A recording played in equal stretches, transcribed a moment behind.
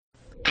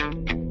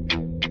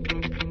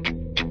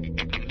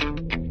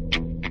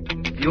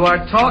You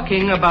are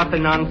talking about the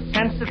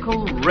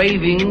nonsensical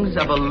ravings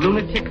of a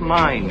lunatic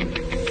mind.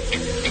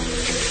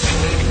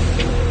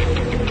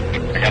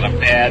 I got a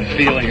bad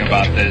feeling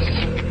about this.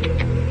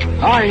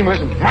 I'm as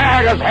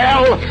mad as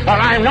hell, and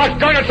I'm not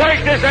going to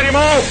take this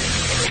anymore!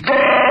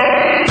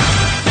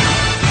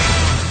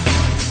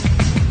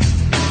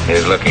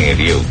 He's looking at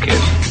you,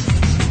 kid.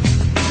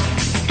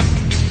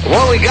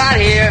 What we got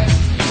here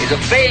is a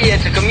failure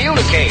to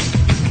communicate.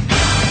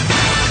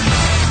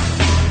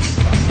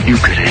 You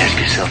could ask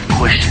yourself a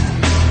question.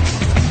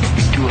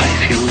 Do I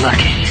feel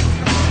lucky?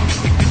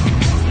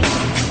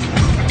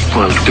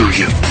 Well, do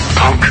you,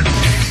 punk?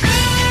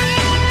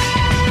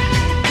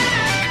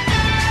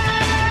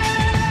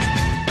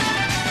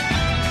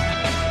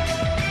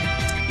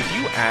 If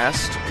you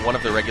asked one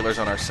of the regulars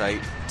on our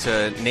site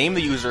to name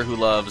the user who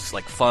loves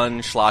like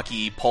fun,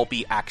 schlocky,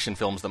 pulpy action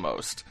films the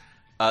most,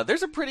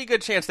 there's a pretty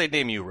good chance they'd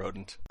name you,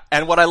 Rodent.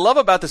 And what I love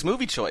about this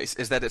movie choice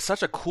is that it's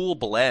such a cool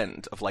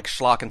blend of like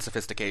schlock and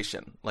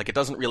sophistication. Like it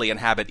doesn't really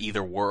inhabit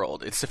either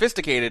world. It's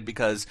sophisticated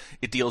because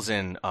it deals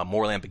in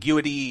moral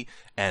ambiguity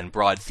and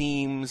broad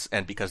themes,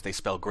 and because they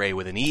spell gray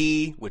with an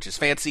E, which is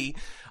fancy.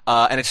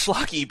 And it's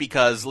schlocky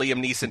because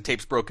Liam Neeson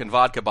tapes broken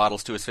vodka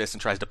bottles to his fist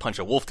and tries to punch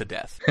a wolf to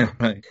death.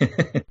 Right.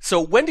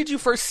 So when did you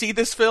first see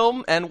this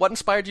film, and what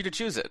inspired you to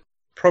choose it?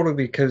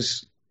 Probably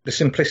because the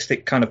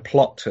simplistic kind of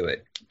plot to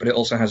it, but it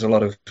also has a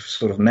lot of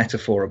sort of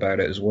metaphor about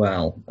it as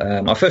well.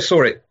 I first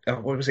saw it,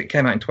 it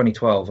came out in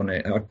 2012, and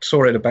I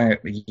saw it about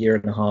a year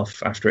and a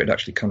half after it had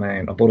actually come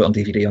out. I bought it on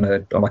DVD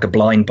on like a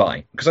blind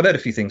buy, because I'd heard a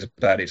few things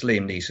about it. It's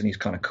Liam Neeson, he's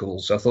kind of cool,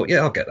 so I thought, yeah,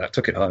 I'll get that.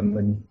 Took it home,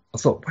 and I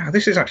thought, wow,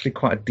 this is actually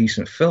quite a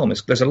decent film.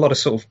 There's a lot of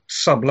sort of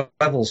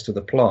sub-levels to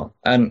the plot,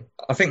 and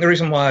I think the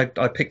reason why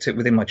I picked it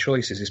within my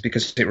choices is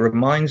because it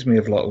reminds me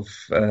of a lot of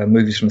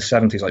movies from the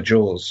 70s, like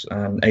Jaws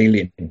and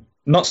Alien.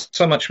 Not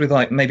so much with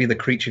like maybe the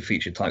creature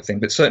feature type thing,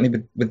 but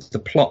certainly with the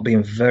plot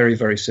being very,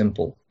 very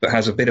simple, but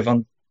has a bit of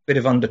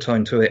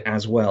undertone to it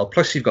as well.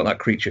 Plus, you've got that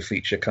creature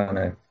feature kind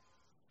of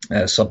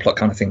subplot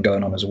kind of thing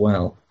going on as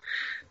well.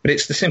 But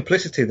it's the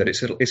simplicity that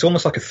it's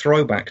almost like a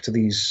throwback to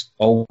these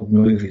old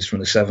movies from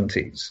the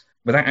 70s,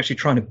 without actually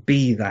trying to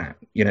be that.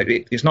 You know,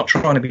 it's not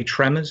trying to be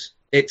Tremors.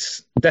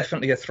 It's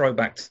definitely a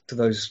throwback to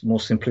those more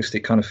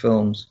simplistic kind of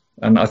films.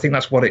 And I think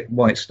that's why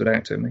it stood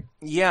out to me.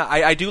 Yeah,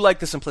 I do like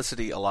the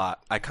simplicity a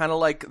lot. I kind of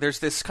like, there's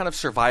this kind of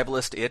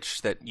survivalist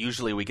itch that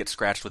usually we get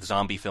scratched with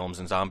zombie films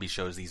and zombie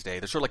shows these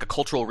days. There's sort of like a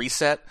cultural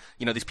reset.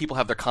 You know, these people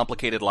have their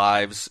complicated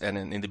lives, and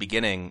in the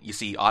beginning, you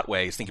see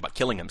Otway is thinking about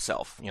killing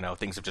himself. You know,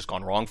 things have just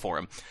gone wrong for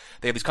him.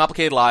 They have these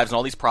complicated lives and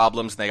all these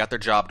problems, and they got their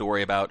job to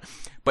worry about.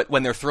 But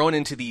when they're thrown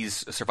into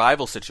these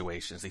survival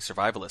situations, these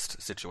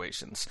survivalist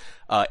situations,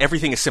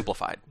 everything is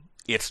simplified.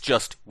 It's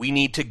just, we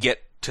need to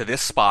get to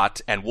this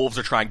spot, and wolves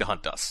are trying to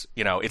hunt us.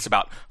 You know, it's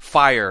about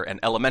fire and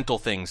elemental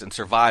things and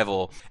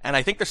survival. And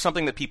I think there's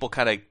something that people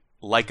kind of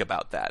like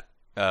about that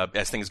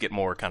as things get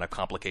more kind of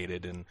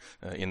complicated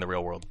in the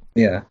real world.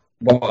 Yeah.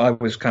 What I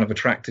was kind of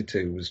attracted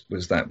to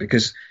was that,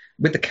 because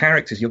with the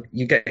characters,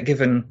 you get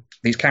given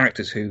these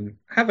characters who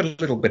have a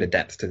little bit of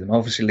depth to them.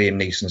 Obviously, Liam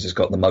Neeson's has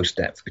got the most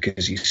depth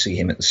because you see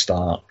him at the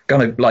start.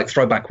 Kind of like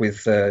throwback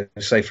with,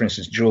 say, for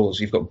instance, Jaws.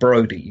 You've got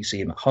Brody. You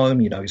see him at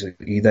home. You know,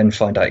 you then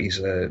find out he's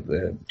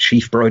the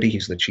Chief Brody.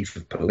 He's the chief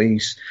of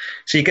police.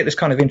 So you get this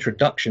kind of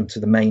introduction to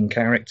the main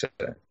character.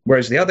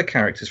 Whereas the other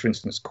characters, for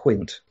instance,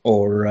 Quint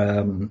or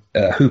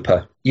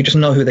Hooper, you just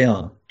know who they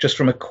are just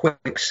from a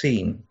quick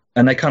scene,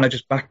 and they kind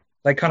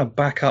of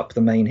back up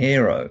the main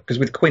hero. Because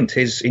with Quint,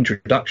 his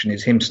introduction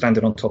is him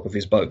standing on top of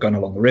his boat going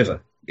along the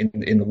river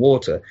in the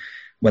water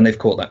when they've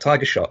caught that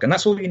tiger shark. And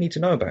that's all you need to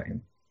know about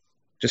him,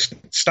 just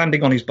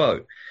standing on his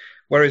boat.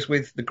 Whereas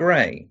with the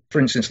Grey, for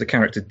instance, the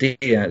character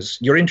Diaz,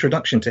 your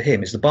introduction to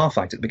him is the bar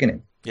fight at the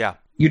beginning. Yeah.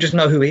 You just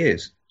know who he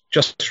is.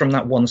 Just from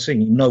that one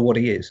scene, you know what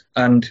he is.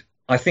 And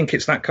I think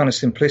it's that kind of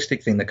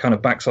simplistic thing that kind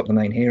of backs up the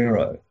main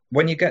hero.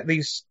 When you get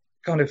these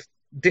kind of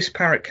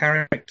disparate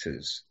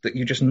characters that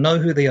you just know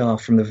who they are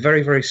from the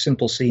very, very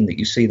simple scene that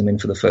you see them in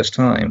for the first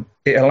time,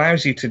 it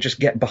allows you to just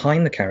get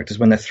behind the characters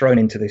when they're thrown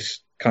into this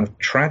kind of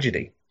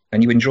tragedy,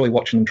 and you enjoy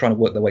watching them trying to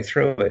work their way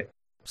through it.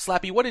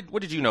 Slappy,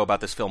 what did you know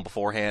about this film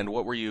beforehand?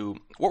 What were you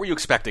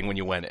expecting when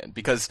you went in?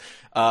 Because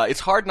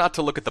it's hard not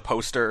to look at the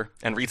poster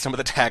and read some of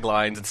the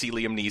taglines and see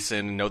Liam Neeson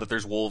and know that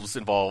there's wolves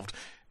involved,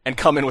 and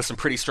come in with some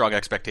pretty strong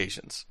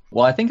expectations.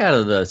 Well, I think I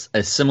had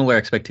a similar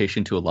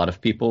expectation to a lot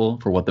of people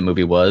for what the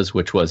movie was,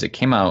 which was it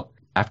came out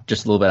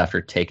just a little bit after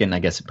Taken, I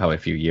guess probably a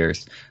few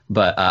years.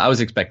 But I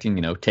was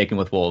expecting, Taken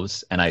with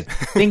wolves, and I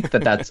think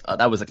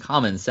that was a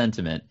common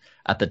sentiment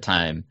at the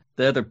time.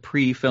 The other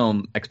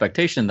pre-film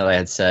expectation that I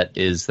had set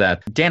is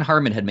that Dan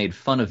Harmon had made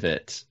fun of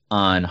it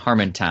on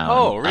Harmontown.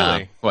 Oh,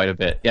 really? Quite a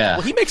bit, yeah.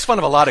 Well, he makes fun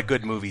of a lot of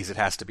good movies, it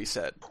has to be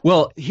said.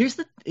 Well, here's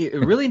the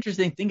really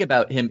interesting thing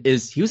about him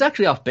is he was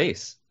actually off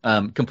base.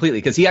 Completely,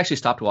 because he actually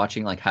stopped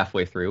watching like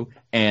halfway through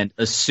and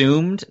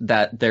assumed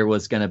that there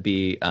was going to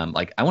be I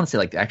want to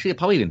say actually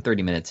probably even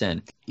 30 minutes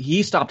in.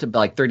 He stopped at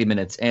like 30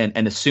 minutes in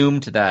and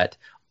assumed that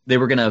they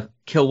were gonna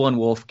kill one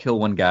wolf, kill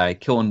one guy,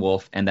 kill one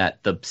wolf, and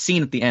that the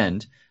scene at the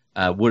end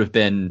would have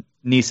been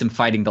Neeson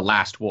fighting the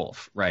last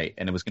wolf, right?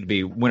 And it was going to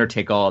be winner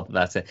take all.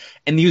 That's it.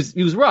 And he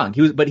was wrong.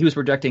 He was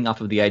projecting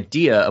off of the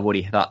idea of what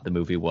he thought the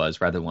movie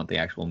was, rather than what the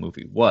actual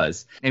movie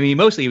was. I mean,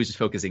 mostly he was just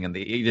focusing on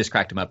he just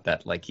cracked him up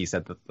that, like he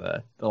said,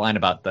 that the line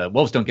about the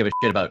wolves don't give a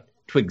shit about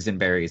twigs and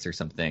berries or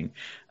something,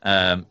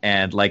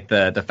 and like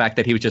the fact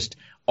that he was just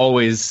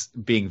always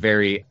being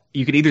very,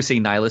 you could either say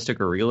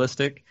nihilistic or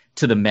realistic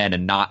to the men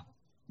and not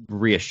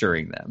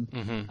reassuring them.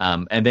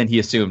 And then he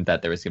assumed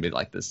that there was going to be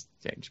like this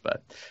change,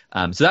 but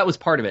so that was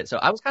part of it. So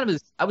I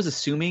was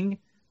assuming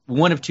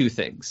one of two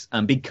things,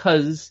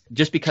 because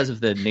of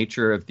the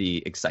nature of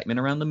the excitement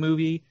around the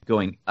movie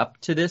going up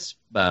to this,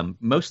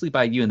 mostly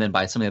by you and then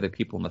by some of the other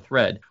people in the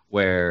thread,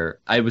 where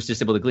I was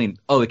just able to glean,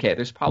 oh, okay,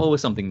 there's probably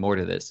something more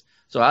to this.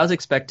 So I was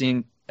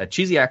expecting a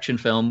cheesy action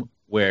film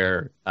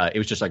where it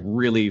was just like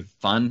really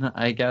fun,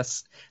 I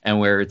guess, and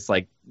where it's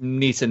like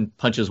Neeson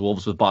punches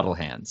wolves with bottle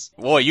hands.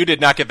 Boy, you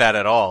did not get that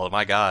at all.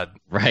 My God.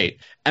 Right.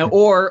 And,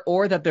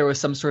 or that there was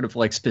some sort of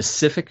like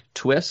specific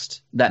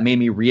twist that made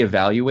me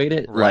reevaluate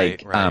it.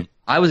 Right, like, right.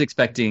 I was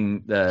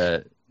expecting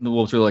the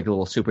wolves were like a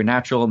little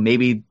supernatural.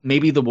 Maybe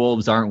the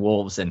wolves aren't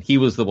wolves and he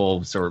was the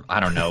wolves, or I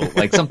don't know,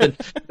 like something.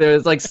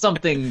 There's like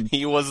something.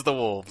 He was the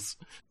wolves.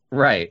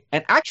 Right.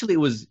 And actually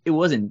it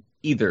wasn't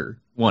either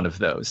one of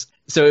those.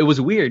 So it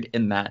was weird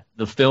in that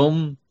the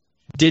film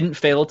didn't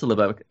fail to live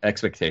up to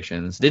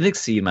expectations, didn't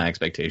exceed my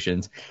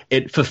expectations.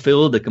 It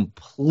fulfilled a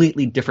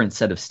completely different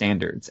set of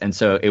standards. And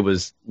so it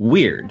was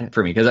weird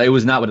for me because it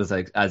was not what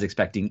I was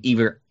expecting,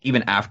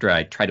 even after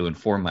I tried to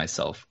inform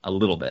myself a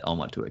little bit on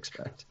what to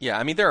expect. Yeah,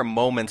 I mean, there are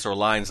moments or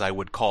lines I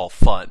would call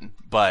fun,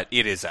 but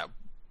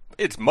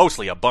it's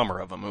mostly a bummer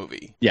of a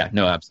movie. Yeah,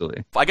 no,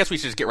 absolutely. I guess we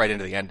should just get right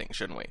into the ending,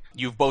 shouldn't we?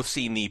 You've both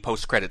seen the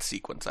post-credits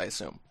sequence, I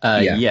assume.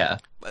 Yeah.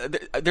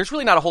 There's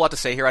really not a whole lot to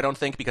say here, I don't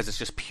think, because it's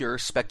just pure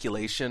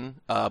speculation.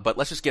 But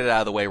let's just get it out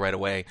of the way right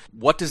away.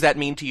 What does that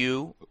mean to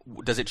you?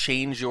 Does it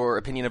change your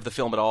opinion of the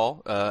film at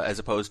all, as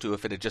opposed to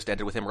if it had just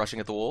ended with him rushing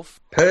at the wolf?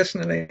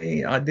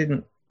 Personally, I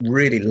didn't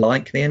really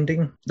like the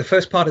ending. The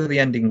first part of the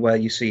ending where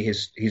you see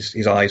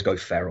his eyes go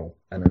feral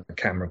and the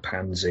camera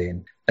pans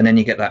in, and then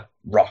you get that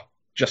rock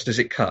just as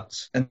it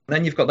cuts. And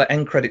then you've got that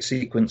end credit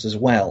sequence as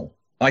well.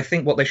 I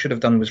think what they should have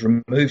done was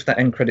remove that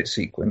end credit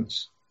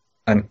sequence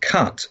and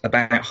cut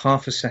about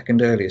half a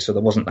second earlier so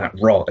there wasn't that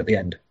rot at the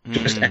end.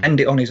 Just end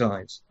it on his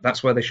eyes.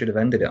 That's where they should have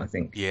ended it, I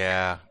think.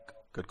 Yeah,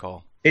 good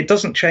call. It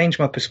doesn't change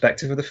my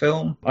perspective of the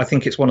film. I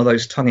think it's one of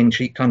those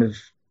tongue-in-cheek kind of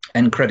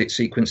end credit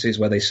sequences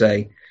where they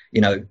say,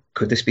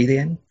 could this be the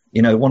end?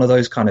 One of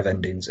those kind of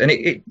endings. And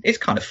it's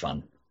kind of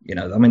fun.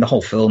 I mean, the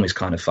whole film is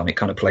kind of fun. It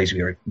kind of plays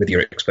with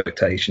your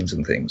expectations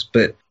and things.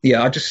 But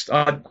yeah,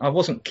 I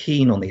wasn't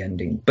keen on the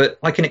ending. But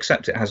I can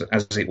accept it as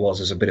it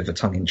was, as a bit of a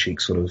tongue-in-cheek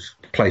sort of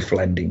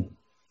playful ending.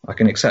 I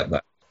can accept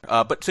that.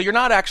 But so you're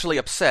not actually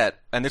upset,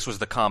 and this was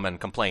the common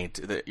complaint,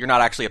 that you're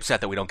not actually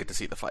upset that we don't get to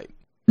see the fight?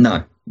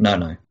 No.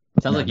 Sounds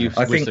like you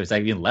wish there's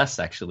even less,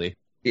 actually.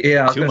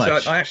 Yeah, Too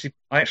much. I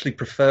actually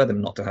prefer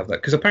them not to have that,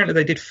 because apparently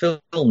they did film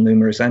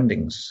numerous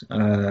endings,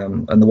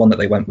 and the one that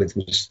they went with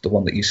was the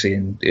one that you see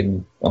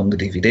on the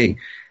DVD.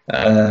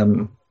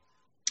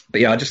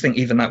 But yeah, I just think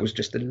even that was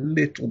just a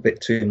little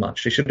bit too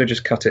much. They should have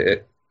just cut it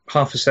at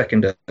half a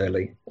second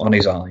early on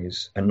his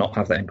eyes and not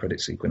have that end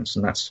credit sequence.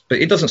 But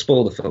it doesn't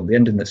spoil the film. The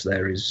ending that's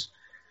there is,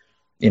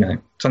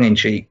 tongue in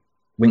cheek,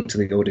 wink to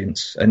the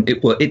audience, and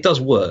it does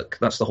work.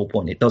 That's the whole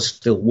point. It does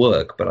still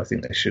work, but I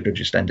think they should have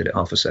just ended it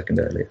half a second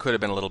earlier. Could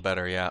have been a little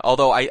better, yeah.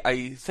 Although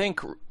I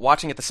think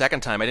watching it the second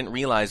time, I didn't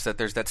realize that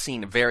there's that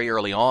scene very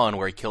early on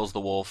where he kills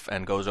the wolf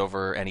and goes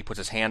over and he puts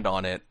his hand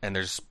on it, and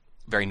there's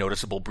very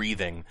noticeable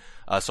breathing.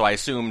 So I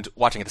assumed,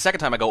 watching it the second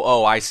time, I go,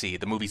 oh, I see.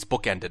 The movie's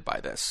bookended by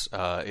this.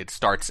 It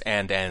starts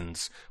and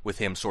ends with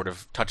him sort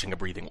of touching a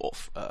breathing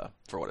wolf,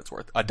 for what it's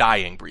worth. A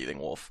dying breathing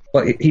wolf.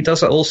 But he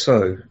does it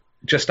also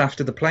just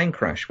after the plane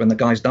crash, when the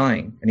guy's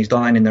dying, and he's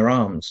dying in their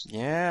arms.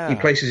 Yeah. He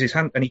places his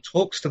hand, and he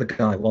talks to the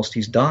guy whilst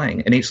he's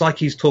dying, and it's like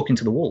he's talking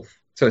to the wolf.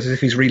 So it's as if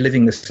he's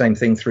reliving the same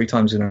thing 3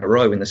 times in a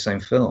row in the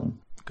same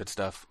film. Good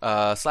stuff.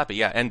 Slappy,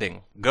 yeah,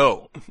 ending.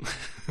 Go.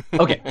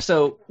 Okay,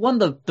 so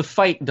the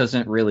fight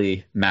doesn't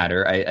really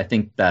matter. I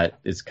think that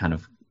is kind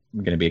of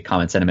going to be a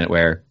common sentiment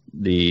where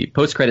the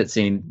post-credit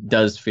scene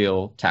does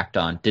feel tacked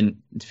on, didn't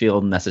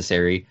feel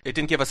necessary. It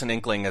didn't give us an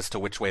inkling as to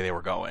which way they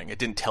were going. It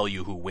didn't tell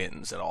you who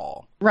wins at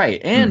all. Right,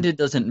 and it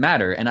doesn't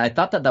matter. And I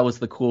thought that was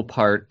the cool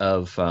part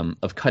of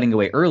cutting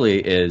away early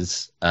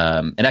is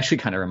it actually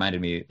kind of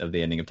reminded me of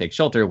the ending of Take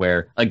Shelter,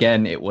 where,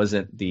 again, it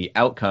wasn't the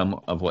outcome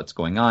of what's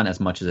going on as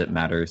much as it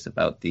matters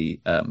about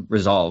the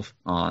resolve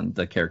on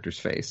the character's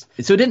face.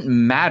 So it didn't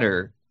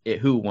matter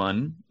who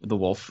won, the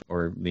wolf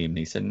or Liam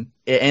Neeson.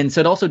 And so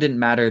it also didn't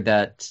matter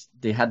that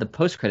they had the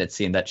post-credit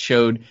scene that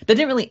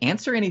didn't really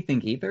answer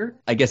anything either.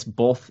 I guess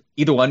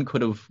either one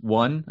could have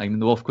won. I mean,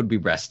 the wolf could be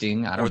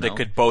resting. I don't know. Or they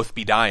could both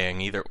be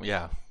dying. Either,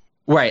 yeah.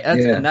 Right,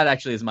 and that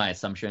actually is my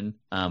assumption.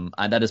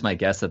 That is my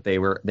guess, that they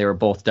were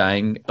both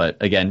dying, but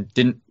again,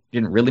 didn't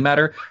didn't really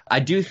matter. I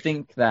do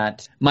think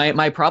that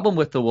my problem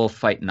with the wolf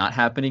fight not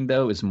happening,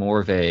 though, is more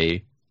of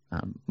a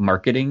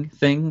marketing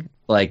thing.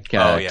 Like,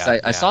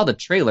 I saw the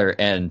trailer,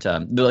 and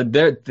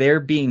there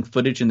being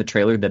footage in the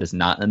trailer that is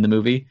not in the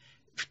movie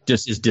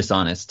just is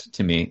dishonest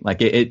to me.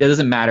 Like, it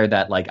doesn't matter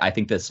that, like, I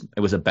think it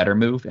was a better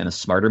move and a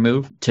smarter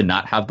move to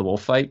not have the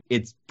wolf fight.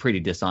 It's pretty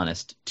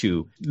dishonest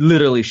to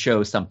literally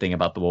show something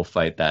about the wolf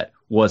fight that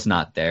was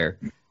not there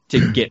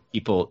to get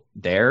people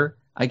there.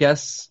 I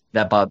guess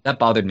that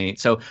bothered me.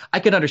 So I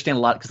could understand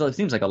a lot, because it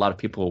seems like a lot of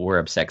people were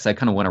upset, because I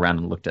kind of went around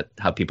and looked at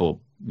how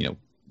people,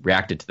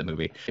 reacted to the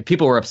movie. If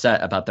people were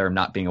upset about there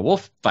not being a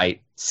wolf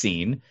fight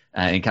scene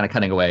and kind of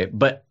cutting away,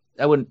 but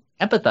I wouldn't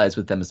empathize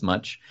with them as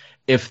much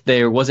if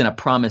there wasn't a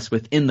promise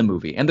within the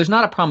movie. And there's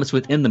not a promise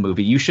within the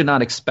movie. You should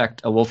not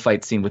expect a wolf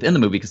fight scene within the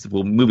movie, because the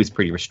movie's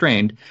pretty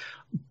restrained.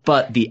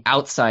 But the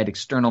outside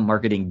external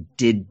marketing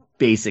did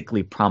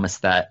basically promise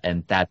that,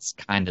 and that's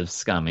kind of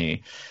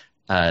scummy.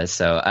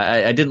 So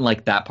I didn't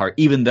like that part,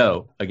 even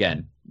though,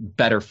 again,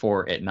 better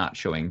for it not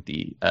showing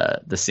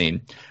the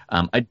scene.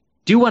 I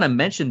do want to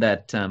mention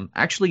that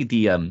actually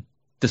the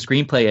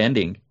screenplay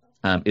ending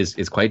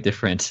is quite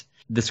different.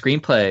 The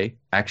screenplay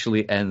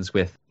actually ends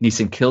with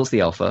Neeson kills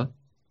the alpha.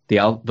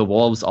 The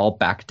wolves all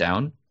back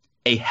down.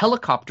 A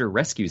helicopter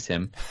rescues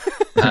him.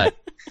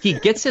 He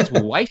gets his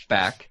wife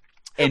back,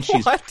 and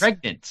she's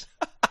pregnant.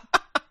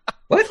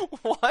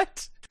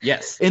 What?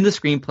 Yes. In the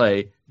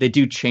screenplay, they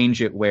do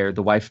change it where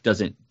the wife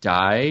doesn't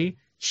die.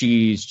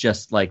 She's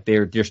just like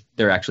they're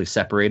actually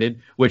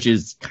separated, which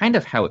is kind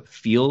of how it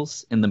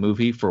feels in the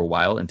movie for a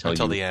while until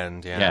the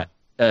end. Yeah.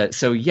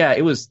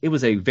 It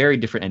was a very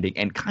different ending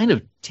and kind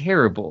of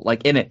terrible.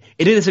 Like, in it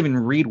doesn't even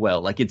read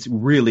well. Like, it's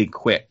really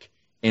quick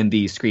in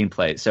the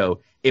screenplay.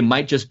 So it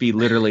might just be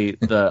literally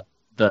the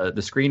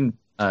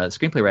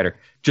screenplay writer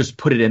just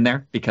put it in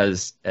there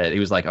because he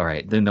was like, all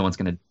right, then no one's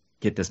gonna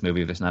get this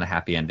movie if there's not a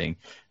happy ending.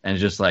 And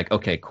it's just like,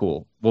 okay,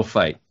 cool. Wolf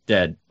fight,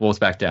 dead, wolves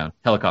back down,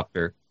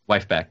 helicopter,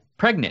 wife back,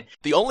 pregnant.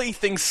 The only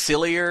thing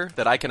sillier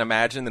that I can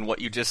imagine than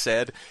what you just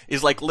said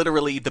is, like,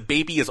 literally the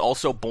baby is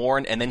also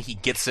born and then he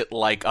gets it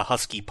like a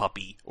husky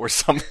puppy or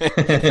something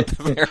at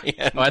the very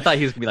end. Oh, I thought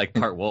he was going to be like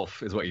part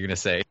wolf is what you're going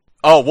to say.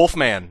 Oh,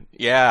 Wolfman.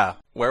 Yeah.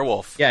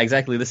 Werewolf. Yeah,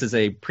 exactly. This is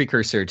a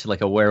precursor to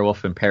like a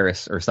Werewolf in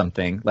Paris or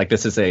something. Like,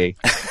 this is a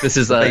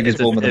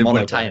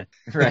tie-in.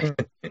 Right.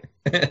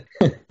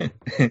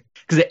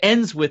 Because it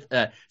ends with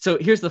so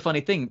here's the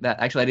funny thing that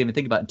actually I didn't even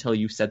think about until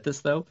you said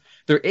this, though.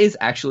 There is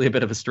actually a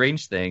bit of a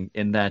strange thing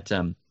in that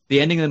the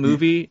ending of the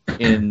movie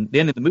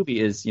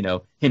is,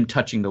 him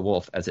touching the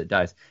wolf as it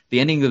dies.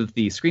 The ending of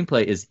the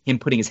screenplay is him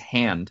putting his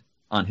hand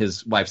on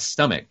his wife's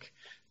stomach.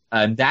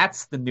 And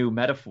that's the new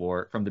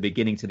metaphor from the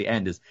beginning to the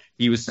end, is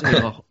he was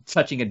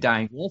touching a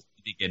dying wolf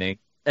at the beginning,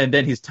 and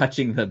then he's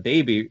touching the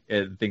baby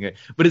thing.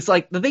 But it's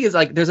like, the thing is,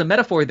 like, there's a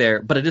metaphor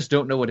there, but I just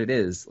don't know what it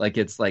is. Like,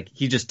 it's like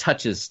he just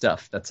touches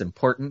stuff that's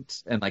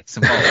important and like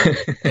symbolic.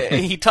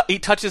 he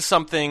touches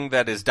something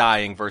that is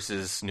dying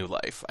versus new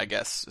life, I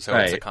guess. So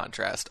right. It's a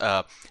contrast.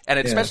 And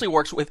it especially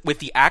works with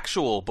the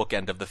actual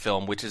bookend of the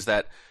film, which is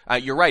that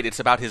you're right, it's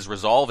about his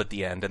resolve at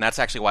the end. And that's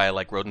actually why I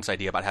like Rodin's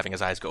idea about having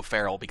his eyes go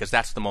feral, because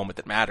that's the moment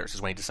that matters,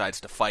 is when he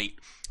decides to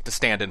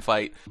stand and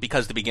fight,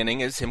 because the beginning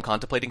is him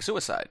contemplating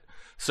suicide.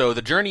 So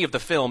the journey of the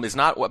film is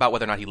not about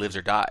whether or not he lives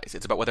or dies.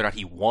 It's about whether or not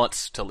he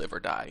wants to live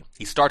or die.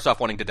 He starts off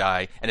wanting to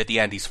die, and at the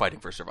end he's fighting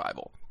for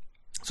survival.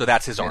 So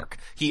that's his arc.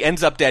 He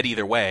ends up dead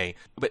either way,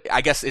 but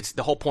I guess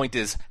the whole point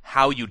is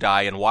how you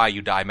die and why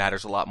you die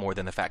matters a lot more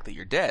than the fact that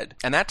you're dead.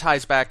 And that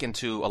ties back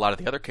into a lot of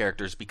the other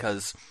characters,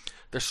 because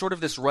there's sort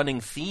of this running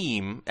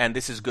theme, and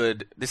this is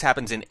good. This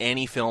happens in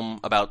any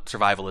film about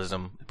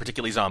survivalism,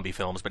 particularly zombie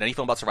films, but any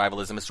film about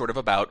survivalism is sort of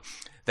about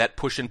that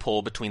push and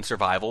pull between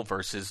survival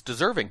versus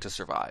deserving to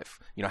survive.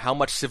 How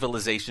much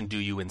civilization do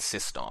you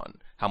insist on?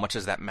 How much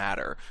does that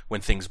matter when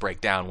things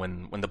break down,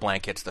 when the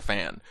blank hits the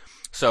fan?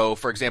 So,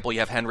 for example, you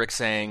have Henrik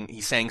saying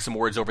some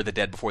words over the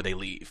dead before they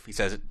leave. He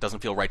says it doesn't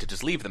feel right to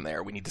just leave them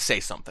there. We need to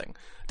say something.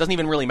 It doesn't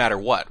even really matter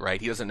what,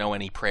 right? He doesn't know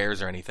any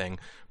prayers or anything,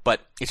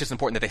 but it's just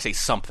important that they say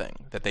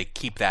something, that they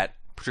keep that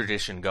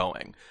tradition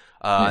going.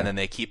 And then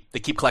they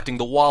keep collecting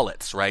the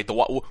wallets, right?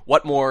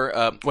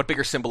 What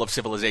bigger symbol of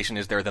civilization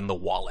is there than the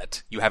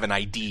wallet? You have an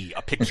ID,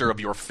 a picture of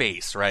your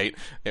face, right?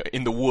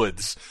 In the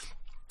woods.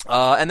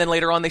 And then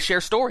later on they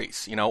share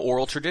stories,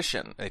 oral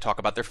tradition. They talk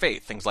about their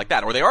faith, things like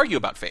that. Or they argue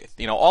about faith.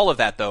 All of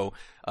that, though,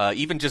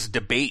 even just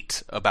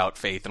debate about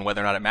faith and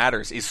whether or not it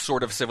matters is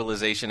sort of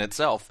civilization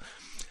itself.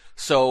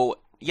 So,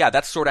 yeah,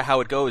 that's sort of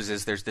how it goes,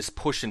 is there's this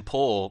push and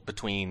pull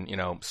between,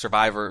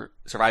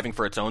 surviving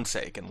for its own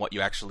sake and what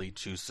you actually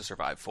choose to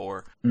survive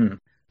for.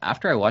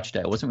 After I watched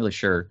it, I wasn't really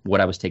sure what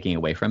I was taking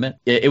away from it.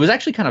 It was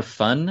actually kind of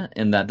fun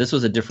in that this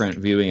was a different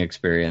viewing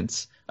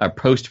experience, a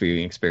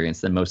post-viewing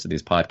experience than most of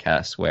these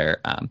podcasts, where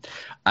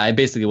I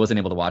basically wasn't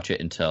able to watch it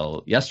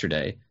until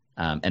yesterday.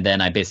 And then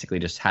I basically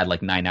just had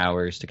like 9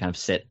 hours to kind of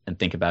sit and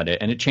think about it.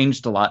 And it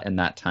changed a lot in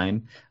that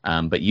time.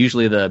 But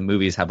usually the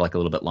movies have like a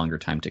little bit longer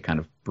time to kind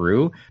of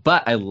brew.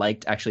 But I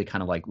liked actually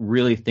kind of like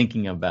really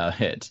thinking about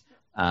it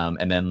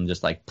and then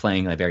just like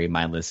playing a very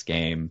mindless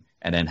game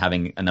and then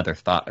having another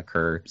thought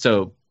occur.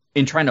 So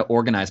in trying to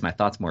organize my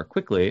thoughts more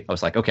quickly, I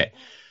was like, okay,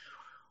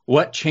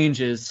 what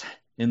changes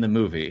in the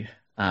movie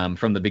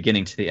from the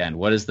beginning to the end?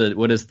 What is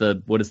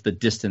the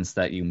distance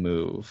that you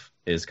move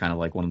is kind of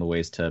like one of the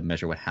ways to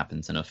measure what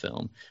happens in a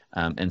film.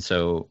 And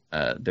so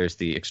there's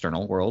the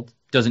external world.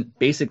 Doesn't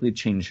basically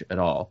change at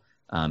all.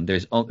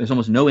 There's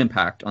almost no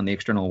impact on the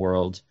external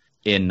world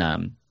in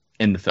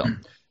the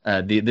film.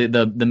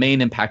 The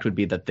main impact would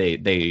be that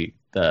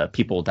the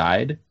people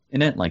died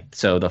in it, like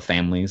so the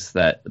families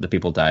that the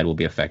people died will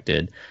be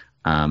affected.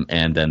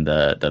 And then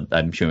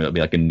I'm sure it'll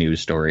be like a news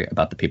story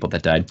about the people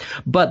that died.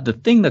 But the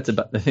thing that's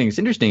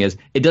interesting is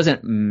it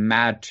doesn't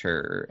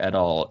matter at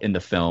all in the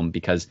film,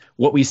 because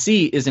what we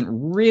see isn't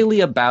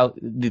really about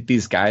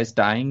these guys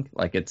dying.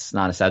 Like it's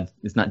not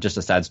just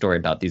a sad story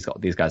about these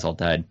guys all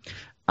died.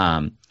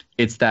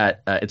 It's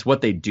that it's what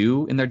they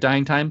do in their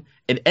dying time.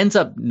 It ends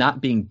up not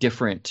being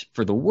different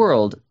for the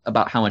world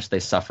about how much they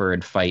suffer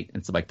and fight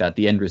and stuff like that.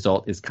 The end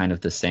result is kind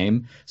of the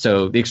same.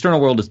 So the external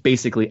world is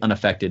basically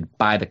unaffected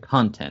by the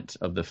content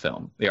of the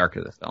film, the arc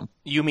of the film.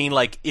 You mean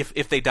like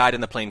if they died in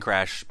the plane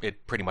crash,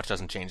 it pretty much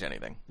doesn't change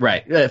anything?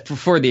 Right.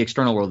 For the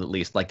external world, at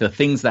least, like the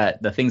things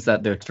that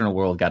the external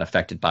world got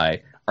affected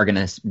by are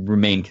going to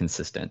remain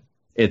consistent.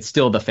 It's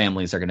still the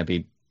families are going to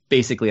be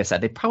basically as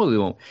sad. They probably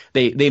won't.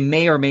 They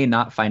may or may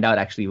not find out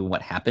actually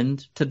what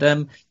happened to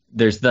them.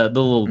 There's the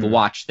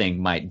watch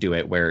thing might do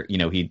it where, you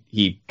know,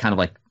 he kind of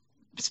like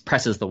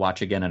presses the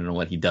watch again. I don't know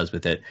what he does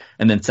with it,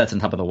 and then sets on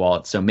top of the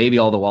wallet. So maybe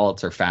all the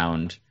wallets are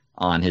found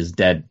on his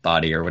dead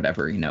body or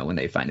whatever, you know, when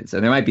they find it. So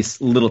there might be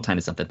little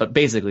tiny something, but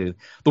basically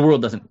the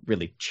world doesn't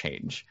really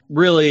change.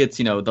 Really, it's,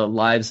 you know,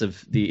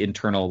 the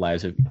internal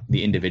lives of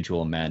the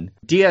individual men.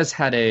 Diaz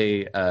had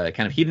a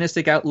kind of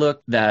hedonistic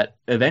outlook that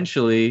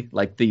eventually,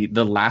 like the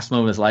last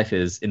moment of his life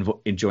is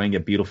enjoying a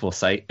beautiful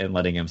sight and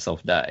letting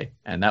himself die.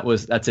 And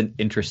that's an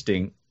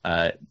interesting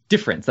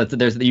difference.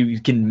 You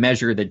can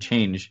measure the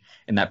change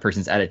in that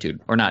person's attitude,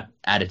 or not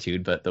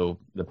attitude, but the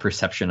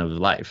perception of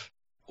life.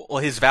 Well,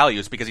 his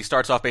values, because he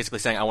starts off basically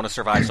saying, I want to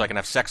survive so I can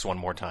have sex one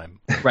more time.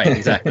 Right,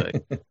 exactly.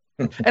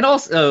 And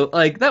also,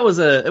 like, it was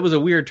a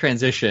weird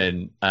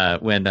transition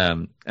when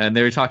and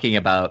they were talking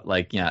about,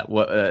 like, yeah,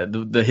 what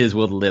his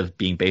will to live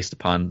being based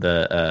upon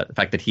the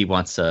fact that he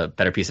wants a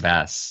better piece of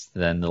ass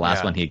than the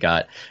last one he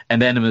got.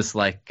 And then it was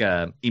like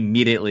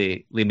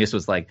immediately Liam Neeson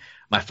was like,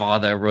 my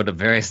father wrote a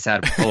very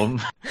sad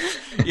poem.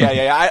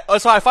 Yeah.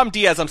 So if I'm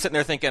Diaz, I'm sitting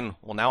there thinking,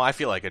 well, now I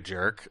feel like a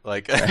jerk.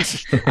 Like,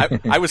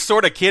 I was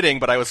sort of kidding,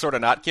 but I was sort of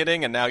not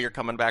kidding, and now you're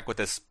coming back with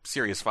this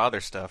serious father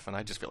stuff, and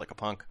I just feel like a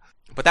punk.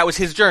 But that was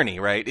his journey,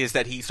 right? Is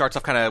that he starts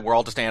off kind of, we're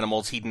all just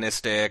animals,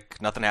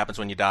 hedonistic, nothing happens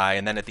when you die,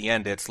 and then at the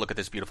end it's, look at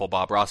this beautiful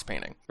Bob Ross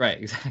painting. Right,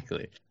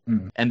 exactly.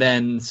 And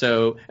then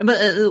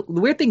the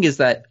weird thing is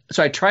that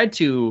I tried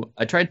to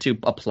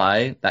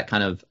apply that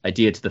kind of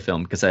idea to the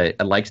film because I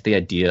liked the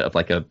idea of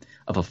like a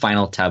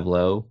final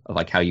tableau of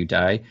like how you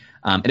die.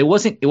 And it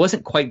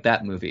wasn't quite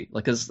that movie,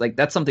 like, cause like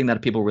that's something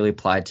that people really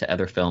applied to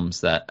other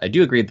films that I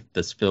do agree that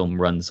this film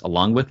runs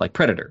along with, like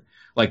Predator,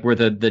 like where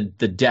the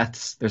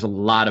deaths, there's a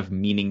lot of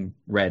meaning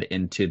read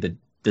into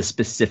the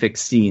specific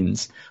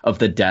scenes of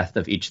the death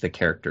of each of the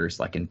characters,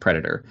 like in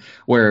Predator,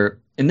 where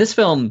in this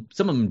film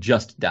some of them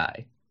just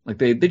die. Like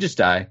they just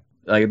die.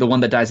 Like the one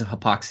that dies of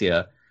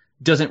hypoxia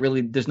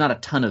there's not a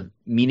ton of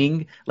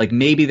meaning. Like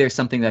maybe there's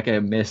something that I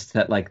missed,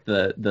 that like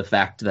the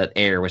fact that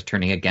air was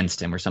turning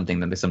against him or something,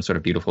 that there's some sort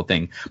of beautiful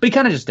thing, but he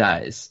kind of just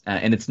dies.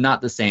 And it's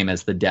not the same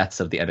as the deaths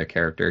of the other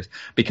characters,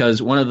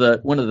 because one of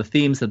the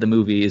themes that the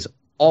movie is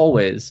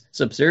always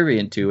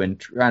subservient to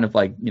and kind of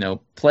like, you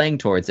know, playing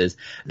towards is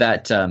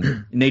that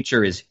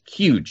nature is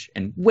huge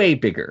and way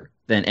bigger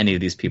than any of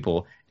these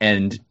people.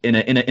 And in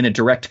a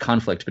direct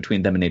conflict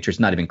between them and nature is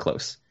not even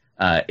close.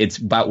 It's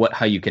about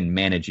how you can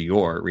manage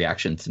your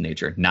reactions to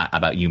nature, not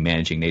about you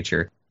managing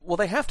nature. Well,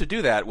 they have to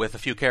do that with a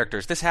few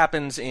characters. This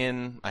happens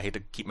in, I hate to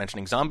keep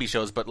mentioning zombie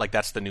shows, but like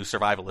that's the new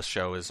survivalist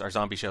show is our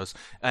zombie shows.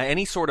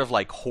 Any sort of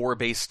like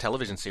horror-based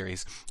television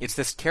series, it's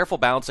this careful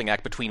balancing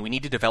act between we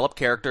need to develop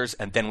characters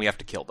and then we have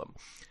to kill them.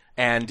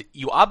 And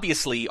you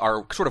obviously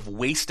are sort of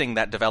wasting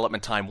that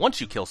development time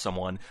once you kill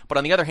someone, but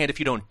on the other hand, if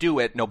you don't do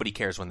it, nobody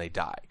cares when they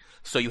die.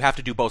 So you have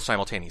to do both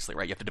simultaneously,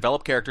 right? You have to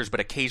develop characters, but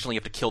occasionally you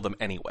have to kill them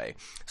anyway.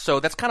 So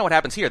that's kind of what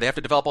happens here. They have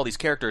to develop all these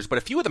characters, but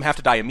a few of them have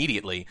to die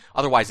immediately,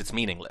 otherwise it's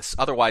meaningless.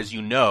 Otherwise,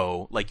 you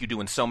know, like you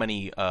do in so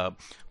many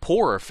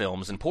poorer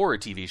films and poorer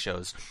TV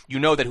shows, you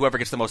know that whoever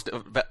gets the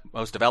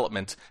most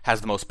development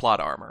has the most plot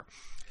armor.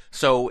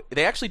 So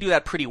they actually do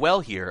that pretty well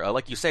here.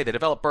 Like you say, they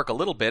develop Burke a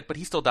little bit, but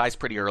he still dies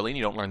pretty early, and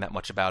you don't learn that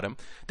much about him.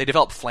 They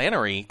develop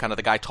Flannery, kind of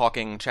the guy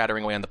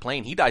chattering away on the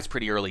plane. He dies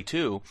pretty early,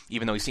 too,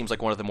 even though he seems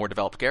like one of the more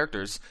developed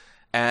characters.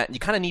 And you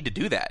kind of need to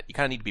do that. You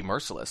kind of need to be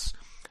merciless.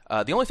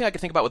 The only thing I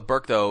can think about with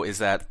Burke, though, is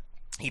that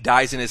he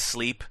dies in his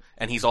sleep,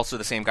 and he's also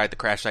the same guy at the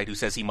crash site who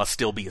says he must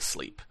still be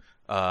asleep.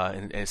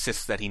 And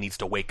insists that he needs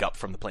to wake up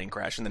from the plane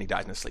crash, and then he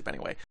dies in his sleep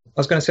anyway. I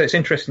was going to say, it's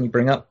interesting you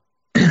bring up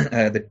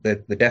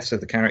the deaths of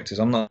the characters.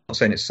 I'm not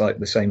saying it's like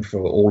the same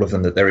for all of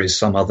them, that there is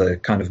some other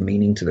kind of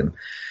meaning to them.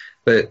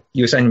 But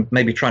you were saying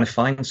maybe trying to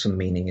find some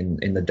meaning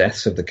in the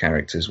deaths of the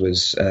characters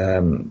was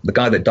the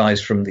guy that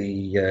dies from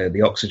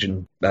the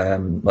oxygen,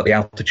 like the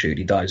altitude.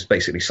 He dies,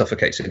 basically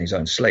suffocates in his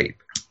own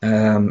sleep.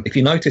 If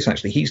you notice,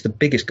 actually, he's the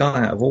biggest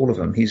guy out of all of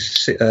them.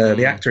 He's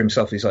the actor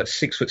himself. He's like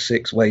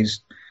 6'6", weighs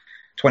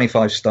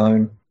 25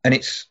 stone, and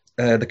it's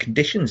the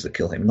conditions that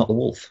kill him, not the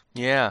wolf.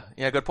 Yeah,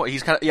 good point.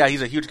 He's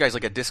he's a huge guy. He's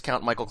like a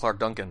discount Michael Clark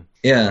Duncan.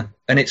 Yeah,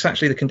 and it's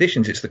actually the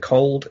conditions. It's the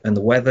cold and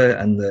the weather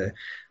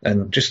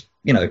and just,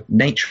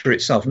 nature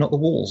itself, not the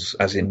wolves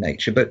as in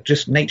nature, but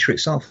just nature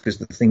itself is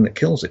the thing that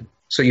kills him.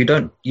 So you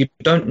don't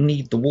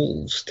need the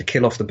wolves to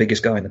kill off the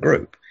biggest guy in the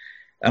group.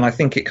 And I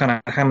think it kind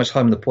of hammers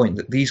home the point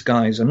that these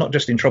guys are not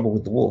just in trouble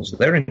with the wolves,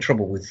 they're in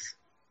trouble with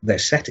their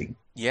setting.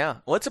 Yeah,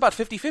 well, it's about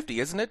 50-50,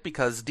 isn't it?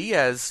 Because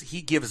Diaz,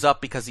 he gives up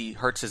because he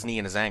hurts his knee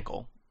and his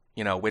ankle,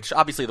 which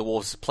obviously the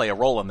wolves play a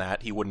role in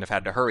that. He wouldn't have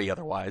had to hurry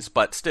otherwise,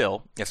 but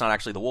still, it's not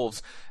actually the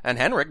wolves. And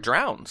Henrik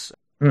drowns.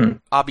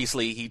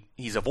 Obviously,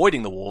 he's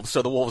avoiding the wolves,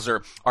 so the wolves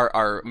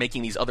are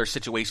making these other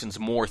situations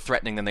more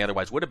threatening than they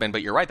otherwise would have been.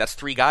 But you're right, that's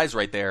 3 guys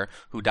right there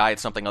who die at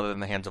something other than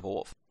the hands of a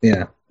wolf.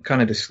 Yeah,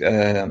 kind of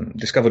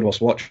discovered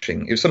whilst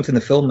watching. It was something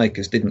the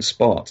filmmakers didn't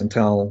spot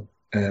until,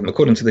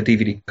 according to the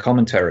DVD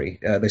commentary,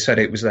 they said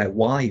it was their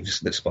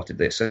wives that spotted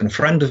this. And a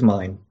friend of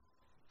mine,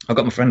 I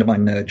got my friend of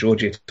mine,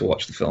 Georgia, to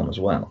watch the film as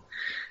well.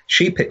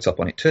 She picked up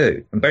on it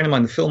too. And bearing in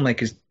mind, the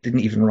filmmakers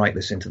didn't even write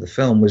this into the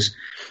film, was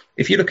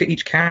if you look at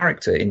each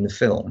character in the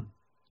film,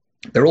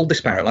 they're all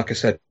disparate. Like I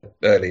said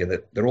earlier,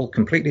 that they're all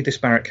completely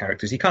disparate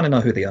characters. You kind of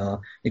know who they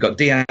are. You've got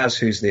Diaz,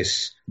 who's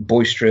this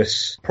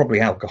boisterous, probably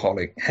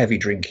alcoholic, heavy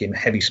drinking,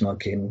 heavy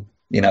smoking,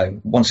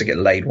 wants to get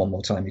laid one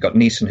more time. You've got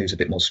Neeson, who's a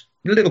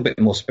little bit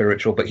more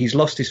spiritual, but he's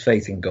lost his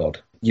faith in God.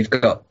 You've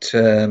got, I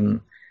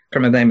can't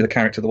remember the name of the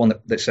character, the one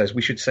that says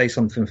we should say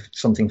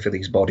something for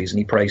these bodies, and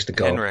he prays to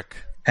God.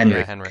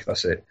 Henrik,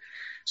 that's it.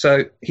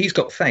 So he's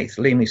got faith.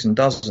 Liam Neeson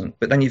doesn't.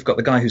 But then you've got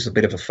the guy who's a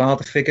bit of a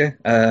father figure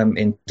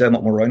in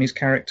Dermot Mulroney's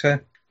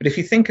character. But if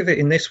you think of it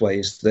in this way,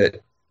 is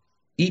that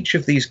each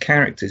of these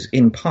characters,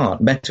 in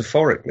part,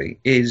 metaphorically,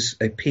 is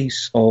a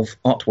piece of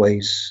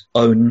Otway's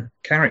own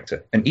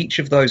character. And each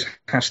of those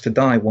has to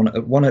die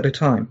one at a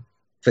time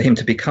for him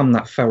to become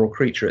that feral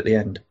creature at the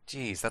end.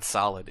 Jeez, that's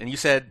solid. And you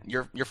said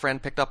your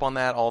friend picked up on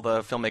that, all the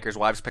filmmakers'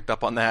 wives picked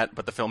up on that,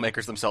 but the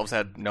filmmakers themselves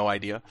had no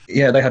idea?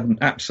 Yeah, they had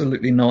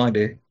absolutely no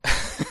idea.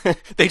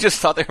 They just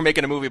thought they were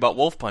making a movie about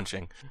wolf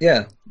punching.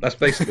 Yeah, that's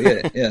basically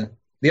it, yeah.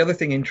 The other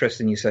thing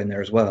interesting you say in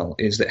there as well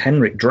is that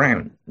Henrik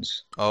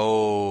drowns.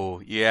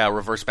 Oh, yeah,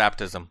 reverse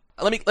baptism.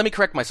 Let me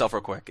correct myself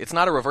real quick. It's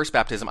not a reverse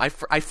baptism. I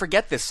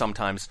forget this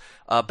sometimes.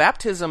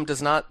 Baptism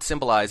does not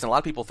symbolize, and a lot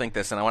of people think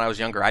this, and when I was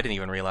younger I didn't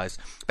even realize,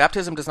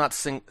 baptism does not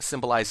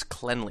symbolize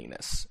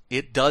cleanliness.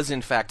 It does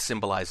in fact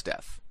symbolize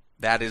death.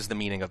 That is the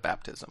meaning of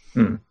baptism.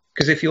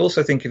 Because if you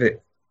also think of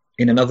it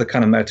in another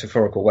kind of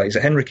metaphorical way, so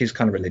Henrik is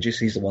kind of religious.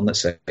 He's the one that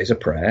says a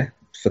prayer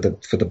for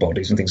the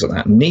bodies and things like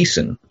that.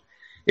 Neeson,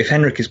 if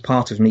Henrik is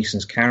part of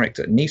Neeson's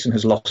character, Neeson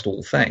has lost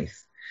all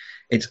faith.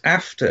 It's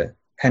after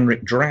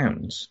Henrik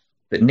drowns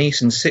that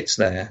Neeson sits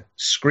there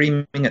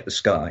screaming at the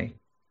sky,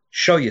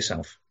 show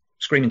yourself,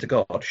 screaming to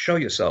God, show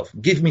yourself,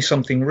 give me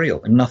something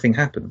real, and nothing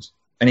happens.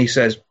 And he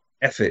says,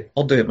 F it,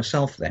 I'll do it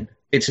myself then.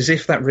 It's as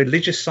if that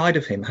religious side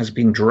of him has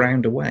been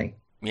drowned away.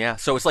 Yeah,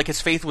 so it's like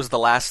his faith was the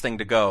last thing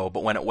to go,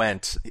 but when it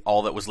went,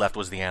 all that was left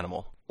was the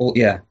animal. Well,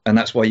 yeah, and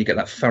that's why you get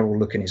that feral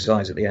look in his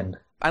eyes at the end.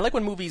 I like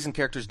when movies and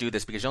characters do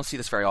this because you don't see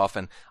this very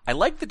often. I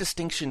like the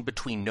distinction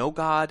between no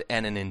God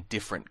and an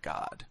indifferent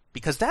God.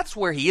 Because that's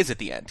where he is at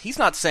the end. He's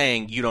not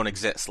saying you don't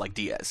exist like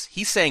Diaz.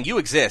 He's saying you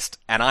exist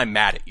and I'm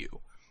mad at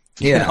you.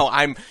 Yeah.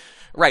 I'm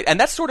right. And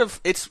that's sort of,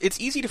 it's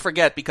easy to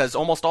forget because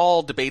almost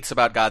all debates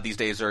about God these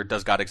days are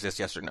does God exist,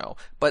 yes or no.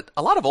 But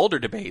a lot of older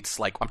debates,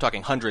 like I'm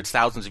talking hundreds,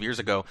 thousands of years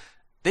ago,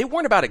 they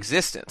weren't about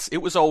existence. It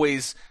was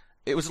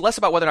less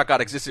about whether or not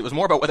God existed. It was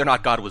more about whether or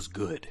not God was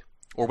good.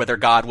 Or whether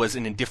God was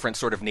an indifferent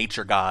sort of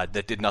nature God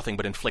that did nothing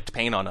but inflict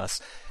pain on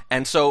us.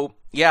 And so,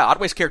 yeah,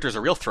 Otway's character is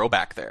a real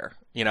throwback there.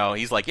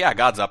 He's like, yeah,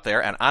 God's up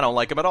there, and I don't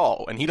like him at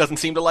all, and he doesn't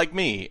seem to like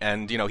me,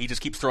 and, he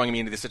just keeps throwing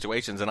me into these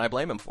situations, and I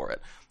blame him for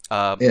it.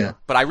 Yeah.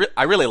 But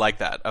I really like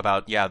that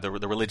about, the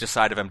religious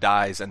side of him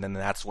dies, and then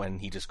that's when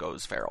he just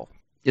goes feral.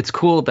 It's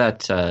cool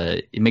that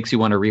it makes you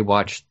want to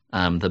rewatch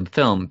the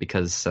film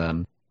because...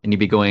 and you'd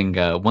be going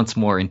once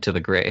more into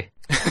the gray.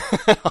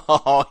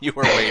 Oh, you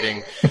were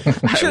waiting.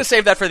 We should have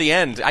saved that for the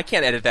end. I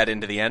can't edit that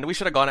into the end. We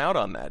should have gone out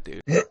on that,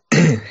 dude.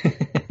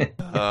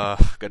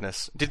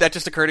 Goodness. Did that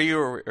just occur to you,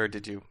 or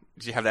did you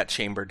have that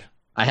chambered?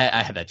 I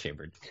had that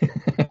chambered.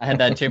 I had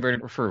that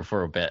chambered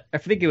for a bit. I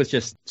think it was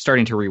just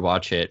starting to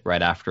rewatch it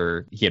right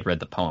after he had read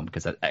the poem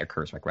because that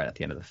occurs right at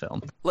the end of the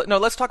film. No,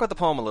 let's talk about the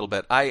poem a little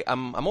bit.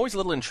 I'm always a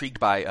little intrigued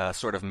by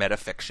sort of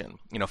metafiction.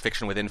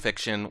 Fiction within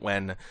fiction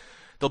when...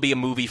 There'll be a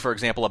movie, for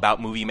example, about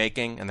movie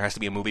making, and there has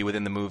to be a movie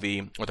within the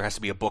movie, or there has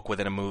to be a book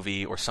within a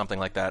movie, or something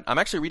like that. I'm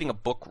actually reading a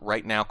book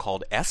right now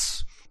called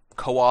S,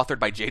 co-authored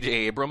by J.J.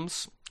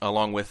 Abrams,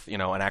 along with,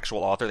 an actual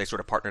author. They sort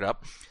of partnered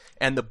up.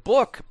 And the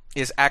book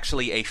is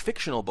actually a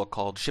fictional book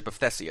called Ship of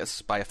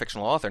Theseus by a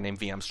fictional author named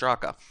V.M.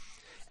 Straka.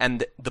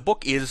 And the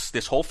book is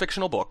this whole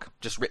fictional book,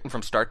 just written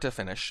from start to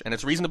finish, and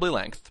it's reasonably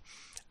length.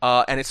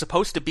 And it's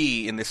supposed to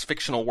be, in this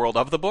fictional world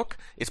of the book,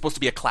 it's supposed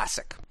to be a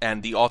classic.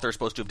 And the author is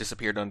supposed to have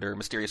disappeared under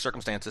mysterious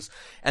circumstances.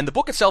 And the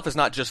book itself is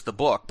not just the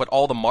book, but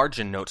all the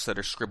margin notes that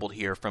are scribbled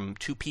here from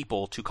two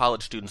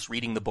college students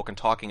reading the book and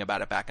talking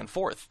about it back and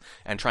forth,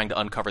 and trying to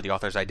uncover the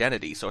author's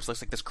identity. So it's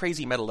like this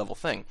crazy meta-level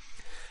thing.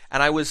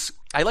 And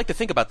I like to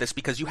think about this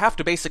because you have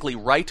to basically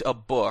write a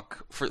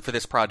book for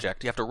this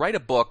project. You have to write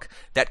a book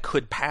that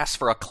could pass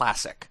for a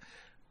classic.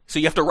 So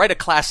you have to write a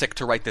classic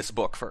to write this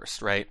book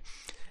first, right?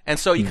 And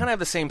so you kind of have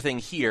the same thing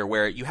here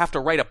where you have to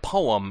write a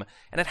poem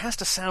and it has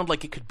to sound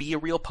like it could be a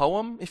real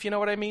poem, if you know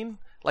what I mean.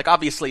 Like,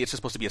 obviously it's just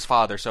supposed to be his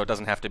father, so it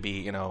doesn't have to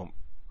be, doesn't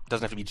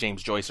have to be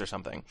James Joyce or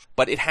something.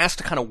 But it has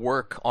to kind of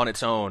work on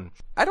its own.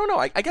 I don't know.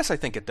 I guess I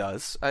think it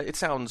does. It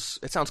sounds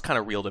kind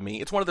of real to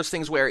me. It's one of those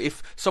things where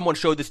if someone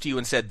showed this to you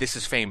and said, this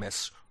is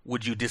famous,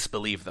 would you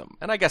disbelieve them?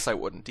 And I guess I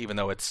wouldn't, even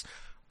though it's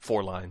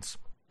 4 lines.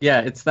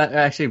 Yeah, it's that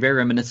actually very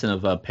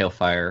reminiscent of Pale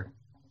Fire.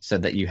 So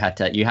that you have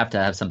to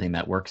have something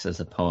that works as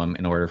a poem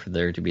in order for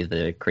there to be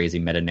the crazy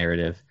meta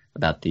narrative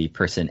about the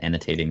person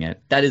annotating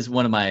it. That is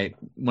one of my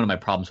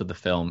problems with the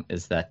film,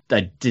 is that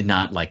I did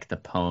not like the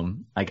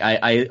poem. Like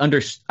I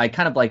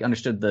kind of like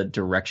understood the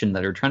direction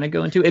that they're trying to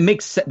go into.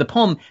 The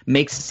poem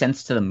makes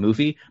sense to the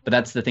movie, but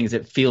that's the thing, is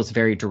it feels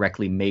very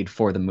directly made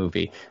for the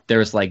movie.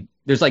 There's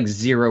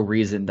zero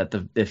reason that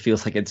it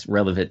feels like it's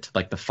relevant to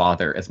like the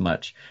father as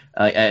much.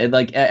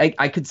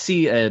 I could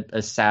see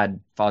a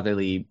sad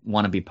fatherly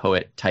wannabe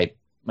poet type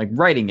like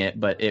writing it,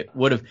 but it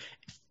would have,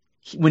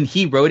 when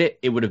he wrote it,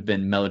 it would have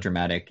been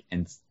melodramatic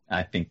and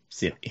I think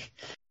silly.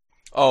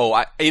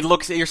 Oh,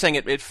 you're saying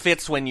it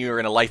fits when you're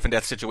in a life and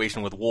death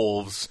situation with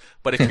wolves,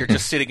 but if you're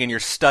just sitting in your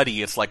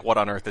study, it's like, what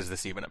on earth is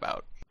this even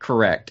about?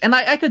 Correct. And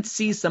I could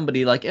see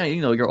somebody like,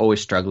 you're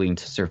always struggling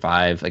to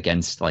survive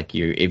against like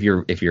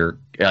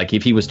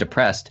if he was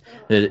depressed,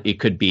 it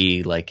could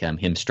be like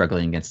him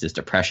struggling against his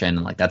depression.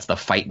 And like, that's the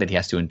fight that he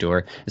has to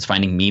endure, is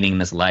finding meaning in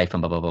his life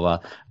and blah, blah, blah,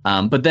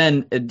 blah. But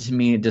then to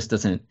me, it just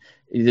doesn't,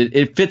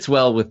 it fits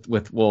well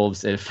with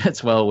wolves. It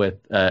fits well with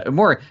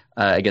more,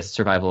 I guess,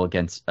 survival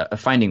against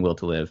finding will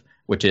to live,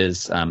 which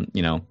is,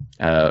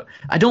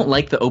 I don't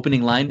like the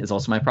opening line is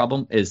also my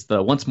problem, is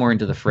the once more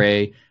into the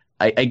fray.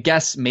 I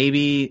guess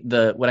maybe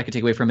what I could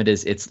take away from it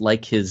is it's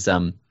like his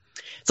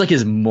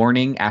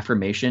morning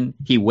affirmation.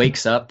 He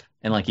wakes up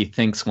and like he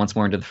thinks once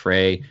more into the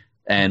fray,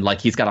 and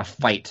like he's got to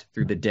fight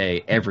through the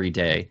day every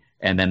day,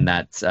 and then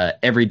that's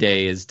every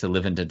day is to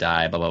live and to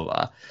die, blah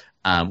blah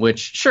blah. Which,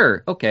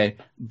 sure, okay,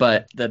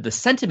 but the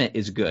sentiment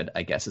is good,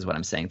 I guess, is what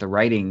I'm saying. The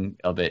writing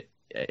of it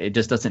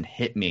just doesn't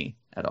hit me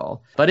at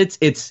all. But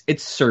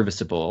it's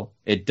serviceable.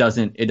 It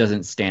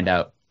doesn't stand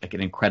out like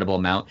an incredible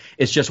amount.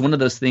 It's just one of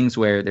those things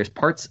where there's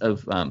parts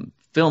of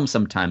film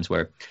sometimes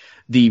where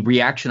the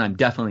reaction I'm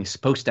definitely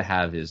supposed to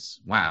have is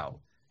wow,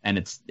 and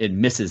it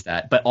misses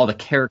that. But all the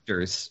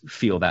characters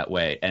feel that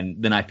way, and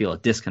then I feel a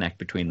disconnect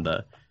between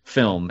the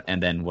film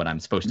and then what I'm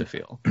supposed to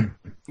feel.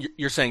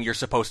 You're saying you're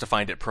supposed to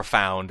find it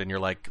profound, and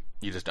you're like,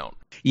 you just don't.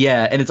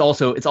 Yeah, and it's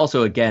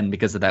also again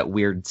because of that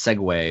weird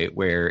segue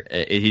where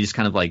he just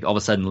kind of like all of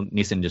a sudden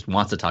Neeson just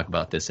wants to talk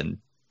about this and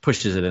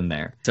pushes it in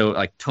there. So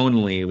like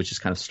tonally, which is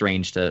kind of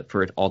strange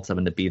for it all of a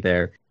sudden to be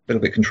there. A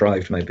little bit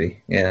contrived,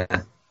 maybe. Yeah.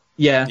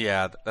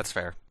 Yeah, that's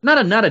fair.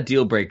 Not a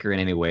deal breaker in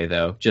any way,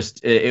 though.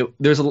 Just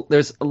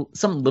there's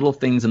some little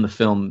things in the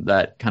film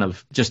that kind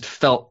of just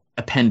felt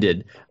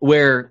appended,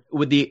 where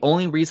with the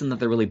only reason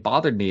that really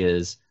bothered me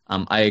is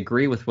I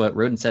agree with what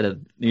Roden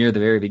said near the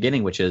very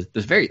beginning, which is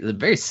it's a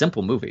very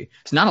simple movie.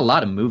 It's not a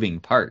lot of moving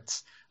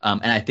parts,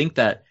 and I think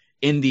that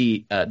in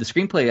the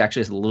screenplay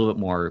actually has a little bit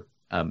more,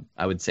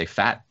 I would say,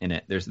 fat in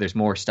it. There's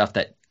more stuff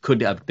that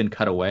could have been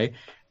cut away,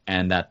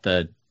 and that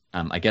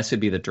I guess it'd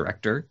be the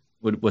director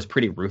was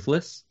pretty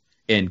ruthless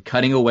in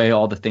cutting away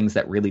all the things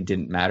that really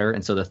didn't matter.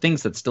 And so the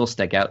things that still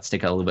stick out a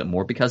little bit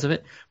more because of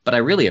it. But I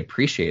really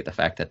appreciate the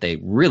fact that they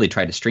really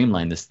tried to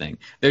streamline this thing.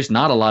 There's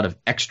not a lot of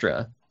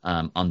extra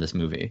on this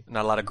movie.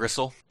 Not a lot of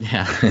gristle?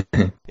 Yeah.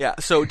 Yeah.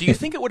 So do you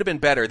think it would have been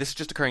better, this is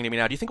just occurring to me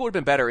now, do you think it would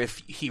have been better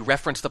if he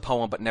referenced the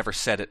poem but never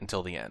said it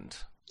until the end?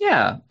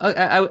 Yeah,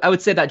 I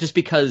would say that just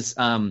because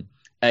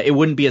it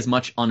wouldn't be as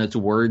much on its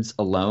words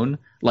alone.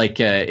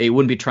 Like it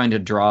wouldn't be trying to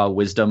draw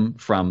wisdom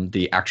from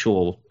the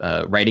actual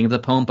writing of the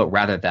poem, but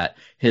rather that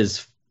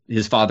his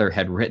father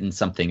had written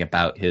something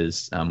about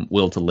his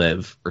will to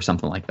live or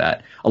something like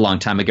that a long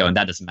time ago, and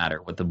that doesn't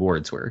matter what the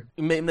words were.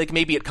 Like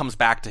maybe it comes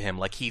back to him,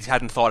 like he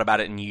hadn't thought about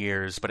it in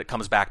years, but it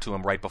comes back to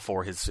him right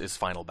before his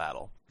final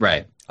battle.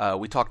 Right.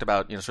 We talked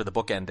about sort of the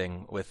book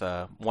ending with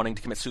wanting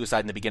to commit suicide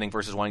in the beginning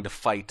versus wanting to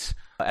fight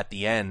at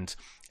the end.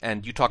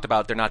 And you talked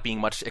about there not being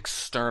much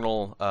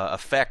external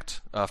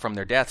effect from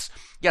their deaths.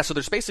 Yeah, so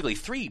there's basically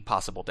 3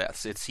 possible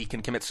deaths. He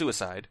can commit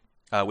suicide,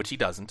 which he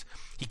doesn't.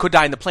 He could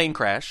die in the plane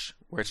crash,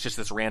 where it's just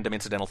this random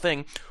incidental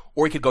thing,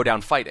 or he could go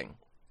down fighting.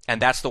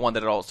 And that's the one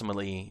that it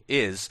ultimately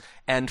is.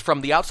 And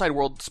from the outside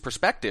world's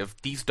perspective,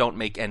 these don't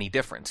make any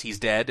difference. He's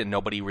dead and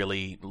nobody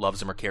really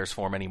loves him or cares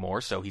for him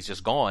anymore, so he's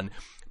just gone.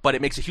 But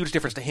it makes a huge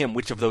difference to him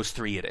which of those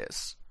three it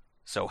is.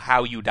 So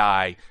how you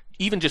die,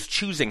 even just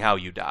choosing how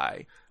you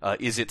die,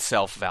 is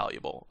itself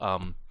valuable.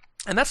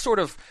 And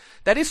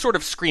that is sort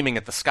of screaming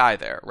at the sky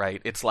there,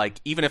 right? It's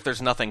like, even if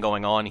there's nothing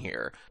going on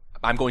here,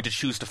 I'm going to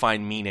choose to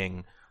find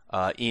meaning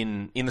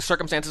in the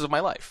circumstances of my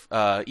life.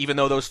 Even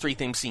though those three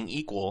things seem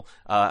equal,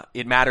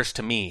 it matters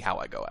to me how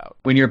I go out.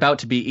 When you're about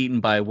to be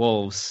eaten by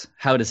wolves,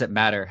 how does it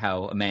matter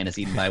how a man is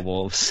eaten by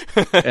wolves?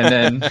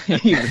 And then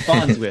he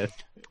responds with,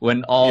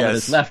 when all that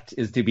is left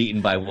is to be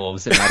eaten by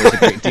wolves, it matters a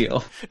great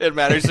deal. It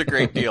matters a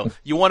great deal.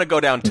 You want to go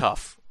down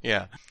tough.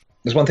 Yeah.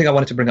 There's one thing I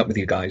wanted to bring up with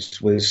you guys,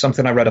 was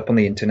something I read up on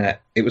the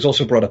internet. It was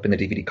also brought up in the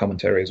DVD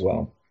commentary as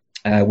well.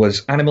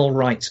 Was animal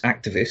rights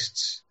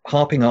activists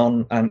harping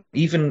on and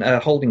even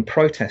holding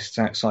protests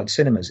outside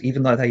cinemas,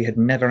 even though they had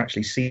never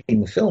actually seen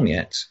the film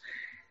yet,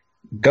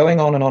 going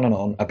on and on and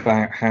on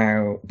about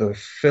how the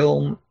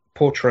film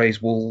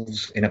portrays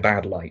wolves in a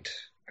bad light.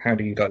 How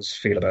do you guys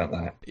feel about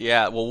that?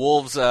 Yeah, well,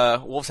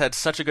 wolves had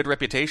such a good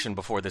reputation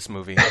before this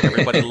movie.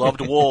 Everybody loved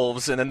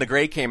wolves, and then The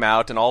Grey came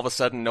out, and all of a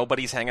sudden,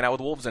 nobody's hanging out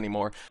with wolves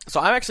anymore. So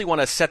I actually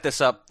want to set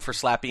this up for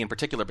Slappy in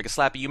particular, because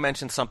Slappy, you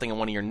mentioned something in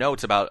one of your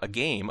notes about a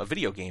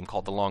video game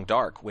called The Long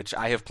Dark, which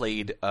I have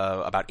played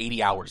about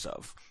 80 hours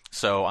of.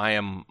 So I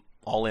am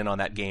all in on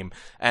that game.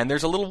 And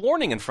there's a little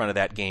warning in front of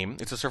that game.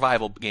 It's a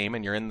survival game,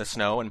 and you're in the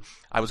snow. And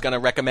I was going to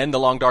recommend The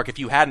Long Dark if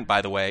you hadn't,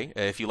 by the way.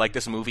 If you like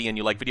this movie and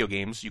you like video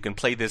games, you can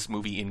play this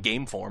movie in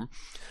game form.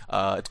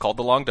 It's called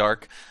The Long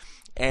Dark.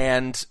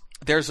 And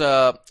there's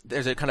a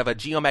kind of a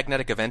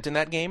geomagnetic event in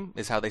that game,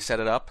 is how they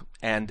set it up.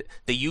 And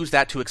they use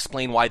that to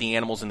explain why the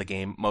animals in the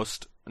game,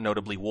 most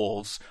notably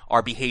wolves,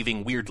 are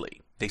behaving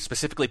weirdly. They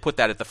specifically put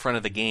that at the front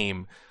of the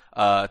game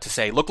to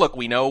say, look,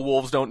 we know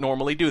wolves don't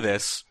normally do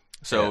this.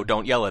 So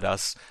don't yell at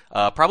us.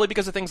 Probably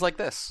because of things like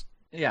this.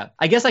 Yeah,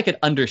 I guess I could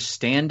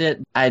understand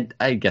it.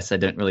 I guess I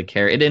didn't really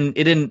care. It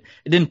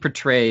didn't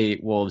portray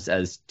wolves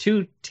as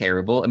too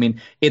terrible. I mean,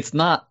 it's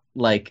not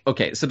like,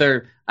 okay,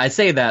 so I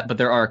say that, but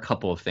there are a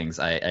couple of things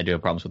I do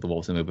have problems with the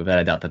wolves in the movie, but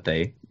I doubt that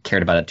they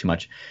cared about it too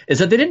much. Is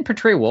that they didn't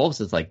portray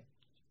wolves as like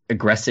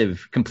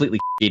aggressive, completely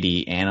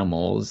shitty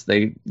animals.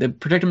 They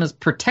protect them as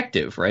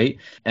protective, right?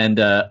 And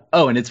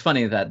and it's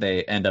funny that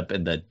they end up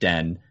in the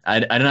den.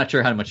 I'm not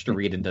sure how much to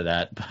read into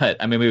that, but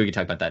I mean, maybe we can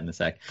talk about that in a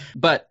sec.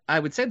 But I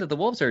would say that the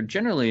wolves are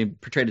generally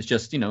portrayed as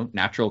just,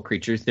 natural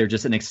creatures. They're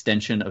just an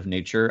extension of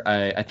nature.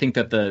 I think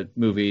that the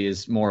movie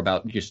is more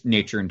about just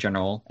nature in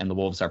general, and the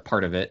wolves are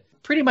part of it.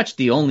 Pretty much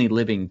the only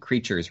living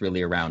creatures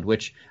really around,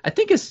 which I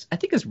think is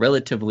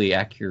relatively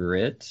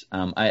accurate.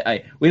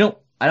 I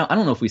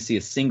don't know if we see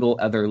a single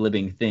other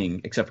living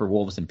thing except for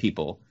wolves and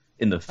people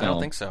in the film. I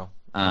don't think so.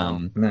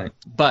 No.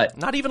 But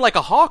not even like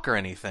a hawk or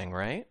anything,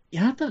 right?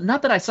 Yeah,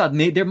 not that I saw.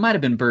 There might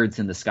have been birds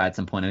in the sky at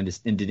some point and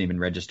didn't even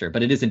register.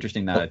 But it is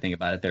interesting now that I think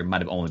about it. There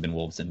might have only been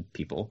wolves and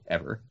people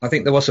ever. I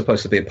think there was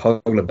supposed to be a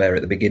polar bear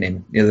at the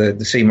beginning.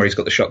 The scene where he's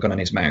got the shotgun in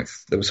his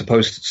mouth. There was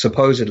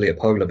supposedly a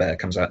polar bear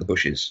comes out of the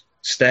bushes,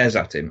 stares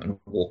at him, and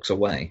walks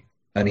away.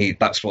 And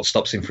that's what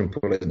stops him from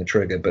pulling the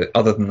trigger. But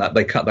other than that,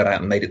 they cut that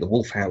out and made it the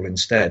wolf howl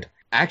instead.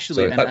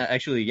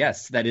 Actually,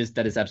 yes, that is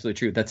absolutely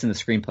true. That's in the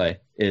screenplay.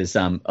 Is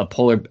a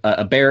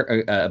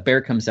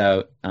bear comes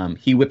out.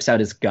 He whips out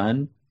his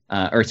gun.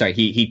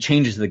 He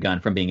changes the gun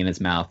from being in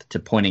his mouth to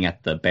pointing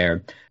at the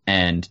bear,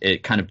 and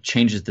it kind of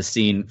changes the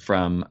scene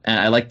from. And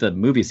I like the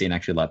movie scene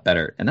actually a lot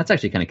better, and that's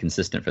actually kind of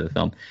consistent for the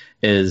film.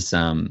 Is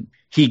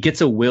he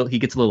gets a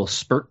little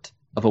spurt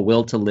of a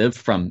will to live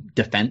from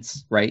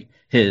defense, right?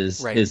 His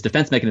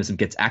defense mechanism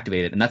gets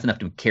activated, and that's enough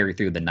to carry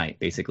through the night,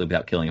 basically,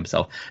 without killing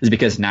himself. Is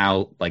because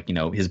now,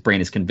 his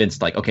brain is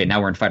convinced, okay, now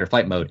we're in fight or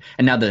flight mode,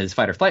 and now that his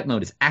fight or flight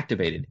mode is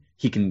activated,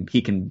 he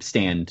can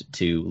stand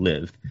to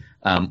live.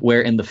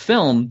 Where in the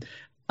film,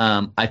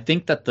 I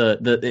think that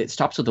it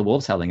stops with the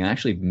wolves howling, and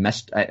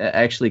I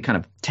actually kind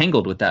of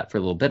tangled with that for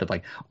a little bit of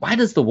why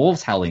does the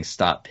wolves howling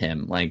stop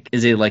him?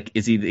 Is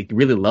he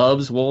really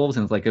loves wolves,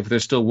 and it's if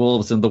there's still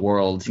wolves in the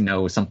world,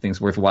 something's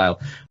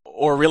worthwhile.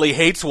 Or really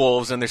hates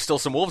wolves, and there's still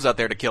some wolves out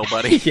there to kill,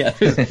 buddy. Yeah,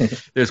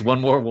 there's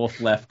one more wolf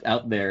left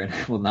out there, and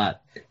will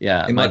not.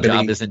 Yeah, my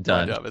job isn't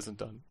done. My job isn't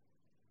done.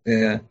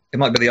 Yeah, it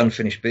might be the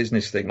unfinished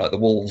business thing. The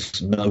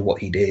wolves know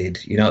what he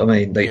did. You know what I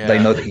mean? They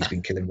know that he's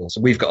been killing wolves.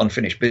 So we've got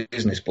unfinished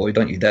business, boy.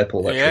 Don't you dare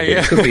pull that trigger.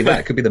 It could be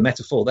that. It could be the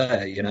metaphor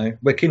there.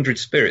 We're kindred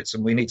spirits,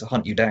 and we need to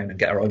hunt you down and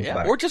get our own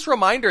back. Or just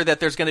reminder that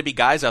there's going to be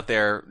guys out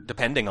there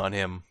depending on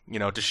him,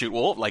 to shoot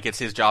wolves. It's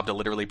his job to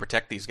literally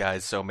protect these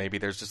guys. So maybe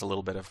there's just a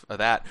little bit of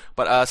that.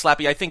 But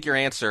Slappy, I think your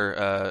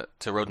answer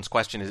to Rodin's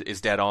question is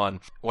dead on.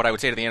 What I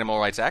would say to the animal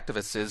rights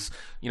activists is,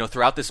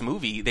 throughout this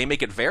movie, they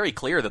make it very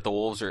clear that the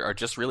wolves are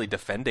just really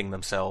defending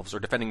themselves or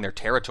defending their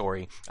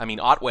territory. I mean,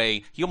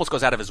 Otway, he almost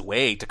goes out of his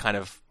way to kind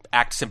of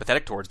act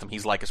sympathetic towards them.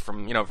 He's like,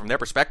 from their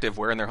perspective,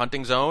 we're in their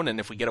hunting zone, and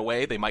if we get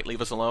away, they might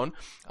leave us alone.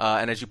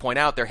 And as you point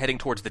out, they're heading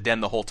towards the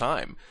den the whole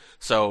time.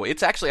 So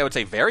it's actually, I would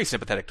say, very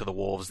sympathetic to the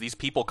wolves. These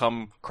people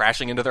come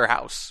crashing into their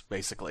house,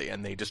 basically,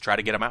 and they just try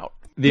to get them out.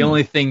 The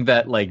only thing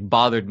that like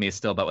bothered me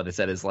still about what they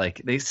said is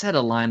like they said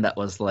a line that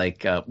was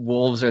like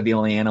wolves are the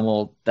only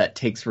animal that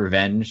takes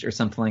revenge or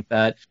something like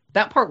that.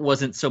 That part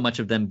wasn't so much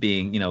of them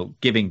being,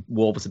 giving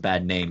wolves a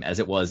bad name as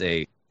it was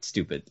a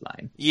stupid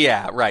line.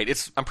 Yeah, right.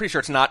 I'm pretty sure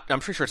it's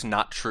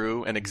not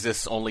true and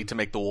exists only to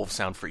make the wolves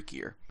sound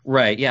freakier.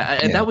 Right. Yeah.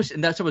 And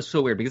that's what was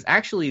so weird because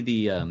actually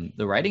the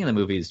writing in the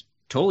movie is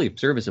totally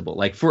serviceable.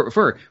 Like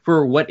for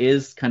what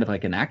is kind of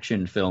like an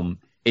action film,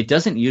 it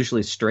doesn't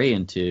usually stray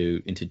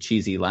into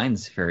cheesy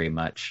lines very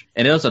much,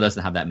 and it also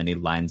doesn't have that many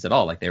lines at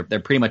all. Like they're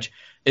pretty much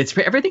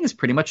everything is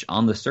pretty much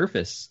on the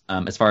surface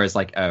as far as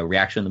like a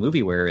reaction in the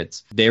movie where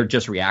they're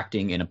just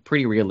reacting in a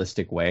pretty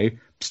realistic way.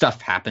 Stuff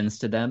happens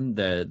to them.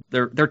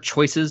 Their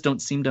choices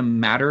don't seem to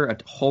matter a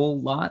whole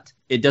lot.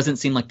 It doesn't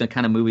seem like the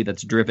kind of movie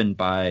that's driven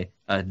by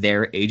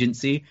their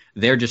agency.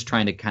 They're just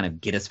trying to kind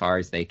of get as far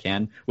as they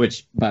can,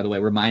 which, by the way,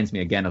 reminds me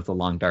again of The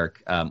Long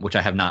Dark, which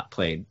I have not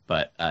played,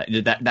 but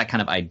that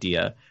kind of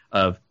idea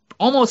of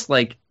almost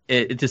like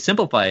to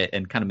simplify it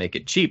and kind of make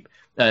it cheap,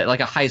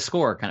 like a high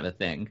score kind of a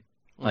thing.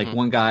 Like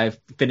one guy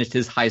finished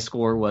his high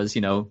score was,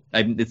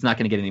 it's not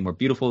going to get any more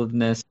beautiful than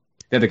this.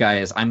 The other guy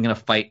is, I'm going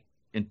to fight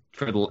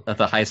for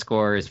the high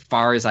score as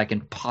far as I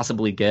can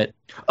possibly get.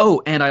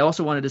 Oh, and I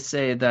also wanted to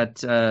say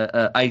that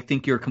I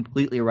think you're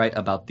completely right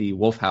about the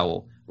wolf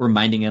howl,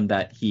 reminding him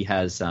that he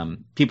has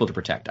people to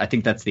protect. I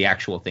think that's the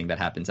actual thing that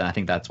happens, and I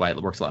think that's why it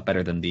works a lot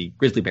better than the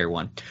grizzly bear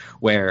one,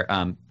 where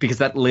because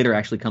that later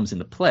actually comes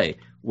into play,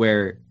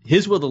 where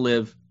his will to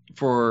live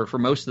for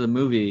most of the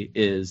movie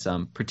is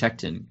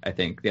protecting, I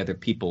think, the other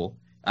people.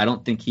 I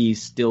don't think he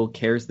still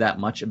cares that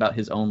much about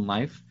his own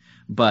life.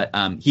 But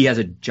he has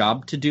a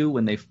job to do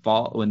when they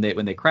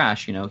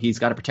crash. He's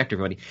got to protect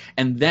everybody.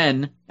 And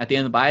then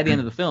by the end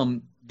of the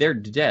film, they're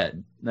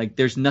dead. Like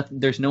there's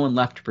no one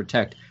left to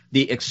protect.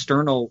 The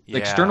external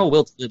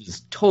will to live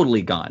is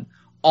totally gone.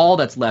 All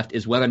that's left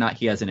is whether or not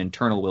he has an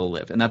internal will to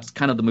live, and that's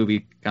kind of the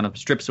movie kind of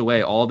strips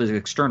away all of his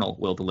external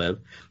will to live.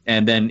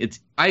 And then it's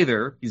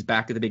either he's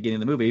back at the beginning of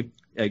the movie.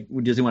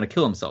 Does he want to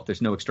kill himself?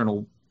 There's no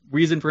external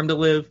reason for him to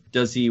live.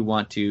 Does he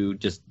want to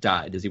just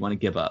die? Does he want to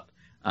give up?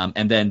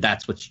 And then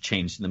that's what's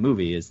changed in the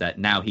movie is that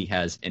now he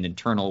has an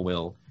internal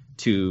will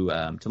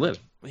to live.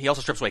 He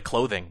also strips away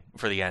clothing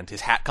for the end.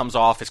 His hat comes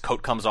off, his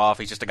coat comes off.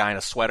 He's just a guy in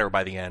a sweater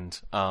by the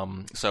end.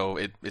 So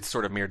it's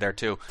sort of mirrored there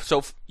too.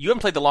 So you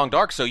haven't played The Long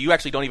Dark, so you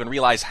actually don't even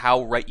realize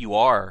how right you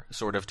are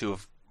sort of to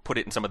have put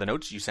it in some of the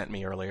notes you sent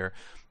me earlier.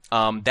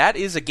 That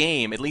is a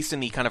game, at least in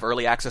the kind of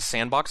early access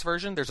sandbox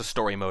version. There's a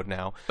story mode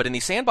now. But in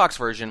the sandbox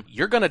version,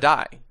 you're going to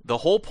die. The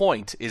whole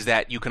point is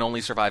that you can only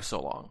survive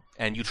so long.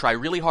 And you try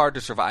really hard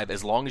to survive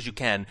as long as you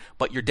can,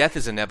 but your death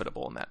is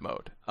inevitable in that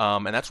mode.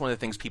 And that's one of the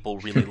things people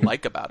really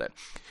like about it.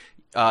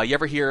 You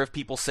ever hear of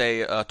people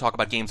talk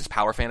about games as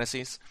power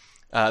fantasies?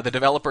 The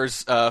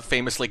developers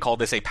famously call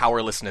this a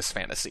powerlessness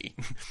fantasy.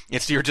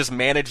 You're just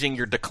managing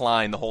your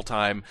decline the whole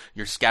time.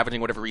 You're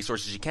scavenging whatever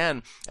resources you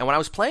can. And when I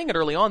was playing it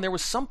early on, there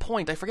was some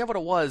point, I forget what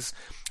it was.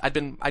 I'd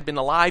been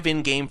alive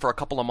in game for a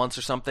couple of months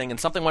or something, and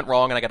something went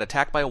wrong, and I got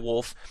attacked by a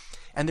wolf.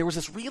 And there was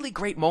this really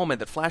great moment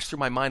that flashed through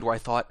my mind where I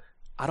thought,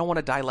 I don't want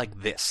to die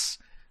like this.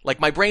 Like,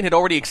 my brain had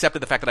already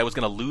accepted the fact that I was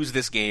going to lose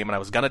this game and I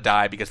was going to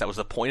die because that was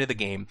the point of the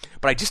game,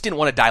 but I just didn't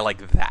want to die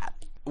like that,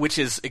 which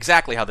is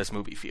exactly how this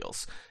movie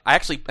feels. I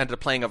actually ended up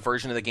playing a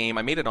version of the game.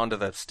 I made it onto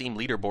the Steam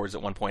leaderboards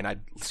at one point. I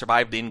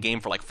survived in-game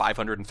for like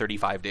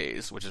 535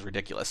 days, which is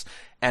ridiculous.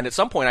 And at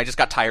some point, I just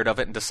got tired of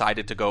it and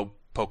decided to go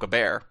poke a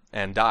bear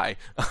and die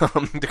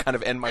to kind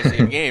of end my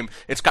same game.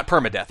 It's got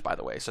permadeath, by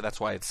the way, so that's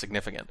why it's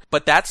significant.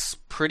 But that's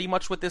pretty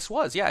much what this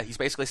was. Yeah, he's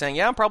basically saying,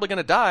 yeah, I'm probably going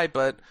to die,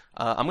 but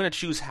I'm going to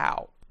choose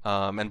how.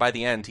 And by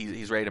the end,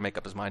 he's ready to make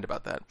up his mind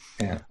about that.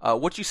 Yeah.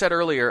 What you said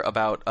earlier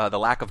about the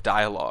lack of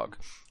dialogue,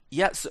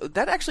 yes,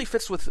 that actually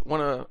fits with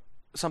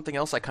something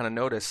else I kind of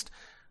noticed.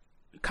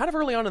 Kind of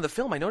early on in the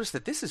film, I noticed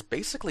that this is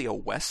basically a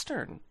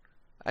Western.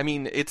 I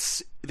mean,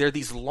 there are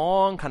these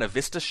long kind of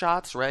vista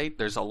shots, right?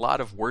 There's a lot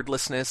of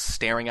wordlessness,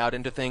 staring out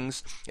into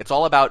things. It's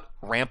all about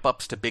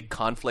ramp-ups to big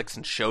conflicts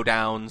and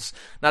showdowns.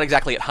 Not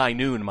exactly at high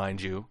noon,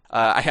 mind you.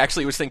 I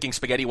actually was thinking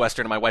spaghetti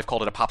Western, and my wife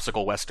called it a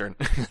popsicle Western.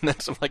 And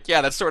I'm like, yeah,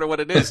 that's sort of what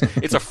it is.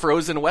 It's a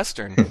frozen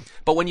Western.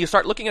 But when you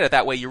start looking at it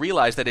that way, you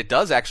realize that it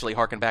does actually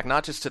harken back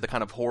not just to the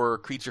kind of horror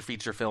creature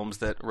feature films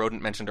that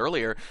Rodent mentioned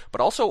earlier,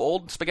 but also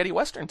old spaghetti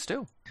Westerns,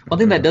 too. One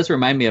thing that does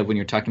remind me of when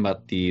you're talking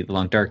about the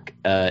Long Dark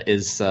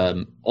is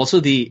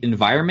also the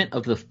environment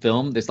of the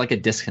film. There's like a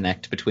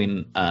disconnect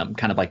between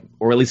kind of like,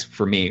 or at least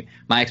for me,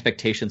 my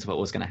expectations of what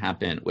was going to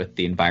happen with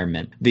the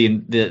environment.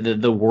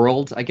 The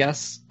world, I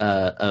guess,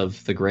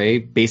 of the Grey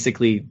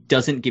basically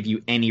doesn't give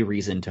you any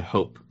reason to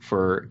hope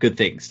for good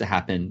things to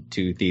happen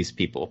to these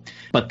people.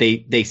 But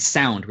they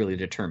sound really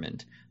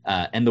determined.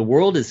 And the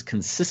world is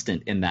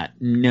consistent in that.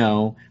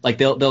 No, like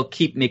they'll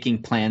keep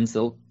making plans.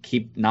 They'll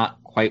keep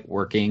not quite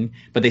working,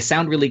 but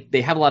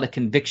they have a lot of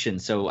conviction.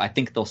 So I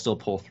think they'll still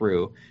pull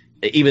through,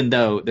 even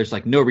though there's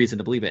like no reason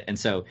to believe it. And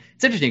so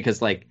it's interesting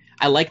because like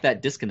I like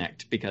that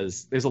disconnect,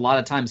 because there's a lot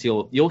of times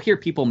you'll hear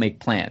people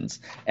make plans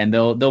and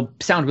they'll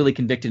sound really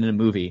convicted in a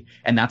movie,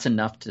 and that's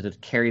enough to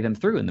carry them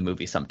through in the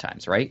movie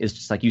sometimes, right? It's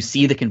just like you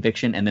see the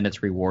conviction and then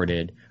it's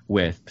rewarded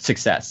with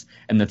success.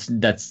 And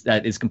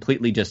that is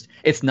completely just,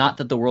 it's not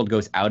that the world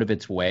goes out of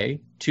its way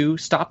to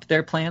stop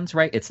their plans,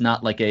 right? It's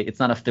not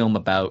a film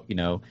about,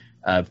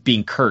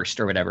 being cursed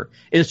or whatever.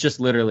 It's just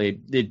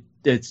literally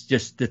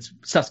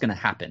stuff's going to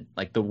happen.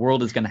 Like the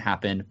world is going to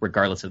happen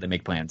regardless if they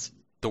make plans.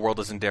 The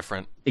world is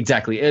indifferent.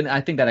 Exactly. And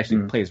I think that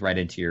actually plays right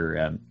into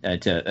your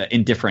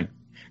indifferent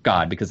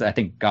God, because I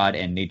think God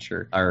and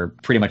nature are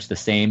pretty much the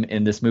same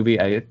in this movie.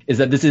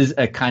 This is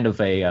a kind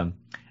of a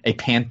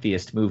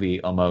pantheist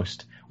movie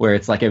almost, where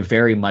it's like a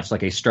very much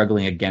like a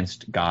struggling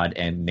against God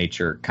and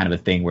nature kind of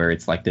a thing, where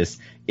it's like this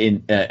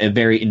a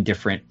very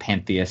indifferent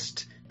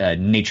pantheist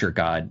nature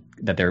God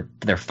that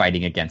they're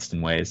fighting against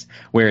in ways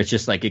where it's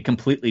just like it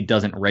completely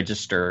doesn't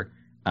register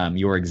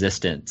your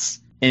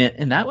existence. And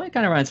in that way, it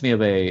kind of reminds me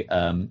of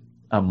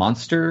a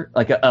monster,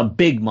 like a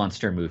big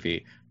monster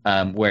movie,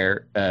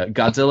 where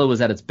Godzilla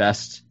was at its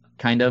best,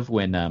 kind of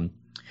when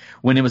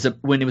it was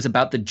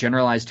about the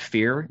generalized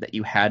fear that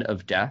you had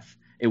of death.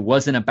 It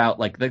wasn't about,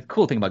 like, the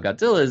cool thing about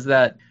Godzilla is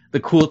that the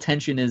cool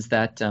tension is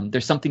that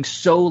there's something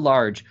so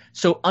large,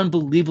 so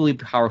unbelievably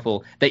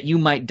powerful that you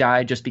might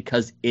die just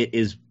because it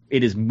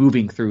is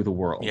moving through the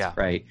world,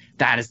 right?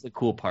 That is the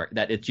cool part,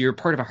 that you're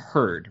part of a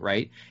herd,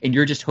 right? And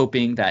you're just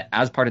hoping that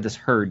as part of this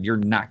herd, you're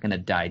not going to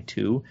die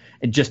too.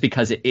 And just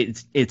because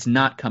it's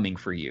not coming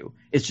for you.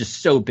 It's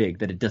just so big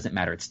that it doesn't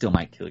matter. It still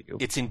might kill you.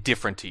 It's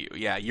indifferent to you.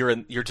 Yeah,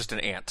 you're just an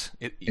ant.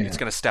 It's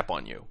going to step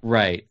on you.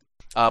 Right.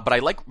 But I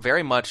like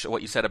very much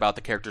what you said about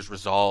the character's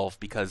resolve,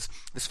 because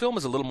this film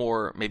is a little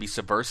more maybe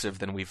subversive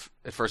than we've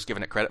at first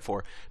given it credit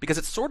for, because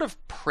it's sort of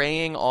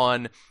preying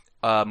on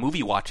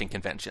movie watching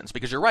conventions.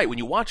 Because you're right, when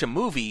you watch a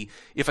movie,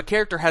 if a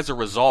character has a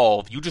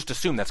resolve, you just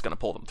assume that's going to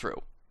pull them through,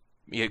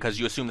 because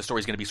you assume the story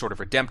is going to be sort of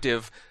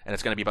redemptive and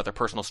it's going to be about their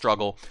personal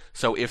struggle.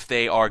 So if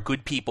they are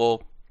good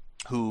people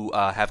who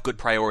have good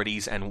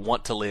priorities and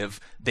want to live,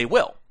 they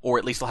will, or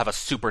at least they'll have a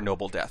super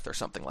noble death or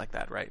something like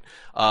that, right?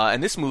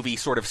 And this movie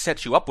sort of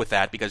sets you up with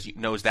that, because it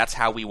knows that's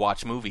how we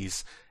watch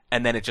movies.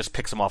 And then it just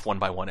picks them off one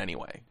by one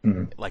anyway.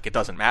 Like, it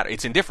doesn't matter.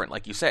 It's indifferent,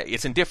 like you say.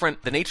 It's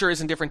indifferent. The nature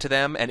is indifferent to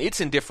them, and it's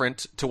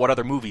indifferent to what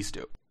other movies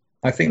do.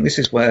 I think this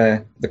is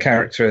where the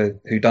character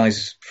who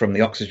dies from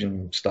the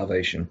oxygen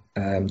starvation,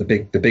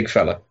 the big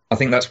fella, I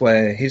think that's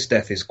where his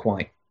death is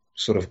quite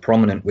sort of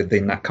prominent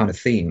within that kind of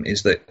theme,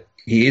 is that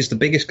he is the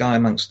biggest guy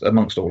amongst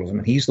all of them,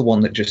 and he's the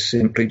one that just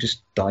simply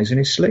just dies in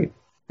his sleep.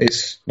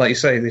 It's, like you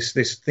say,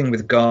 this thing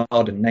with God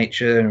and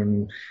nature,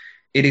 and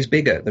it is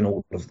bigger than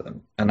all of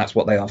them, and that's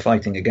what they are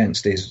fighting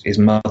against, is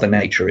Mother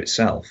Nature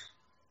itself.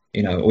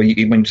 Or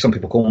when some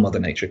people call Mother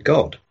Nature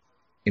God,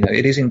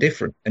 it is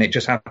indifferent, and it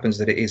just happens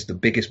that it is the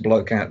biggest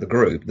bloke out of the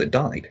group that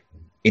died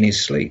in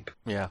his sleep.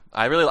 Yeah,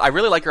 I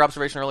really like your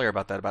observation earlier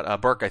about that,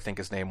 about Burke, I think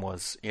his name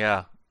was.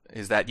 Yeah,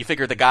 is that you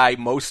figure the guy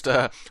most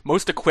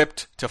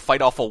equipped to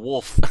fight off a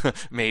wolf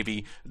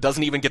maybe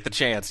doesn't even get the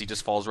chance. He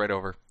just falls right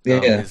over.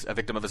 He's a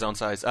victim of his own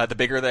size. The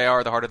bigger they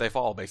are, the harder they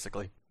fall,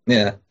 basically.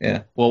 Yeah.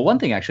 Well, one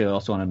thing actually I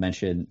also want to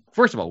mention,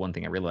 first of all, one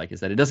thing I really like is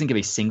that it doesn't give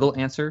a single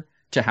answer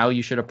to how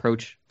you should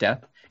approach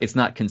death. It's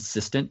not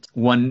consistent.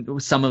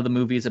 Some of the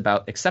movies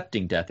about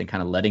accepting death and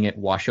kind of letting it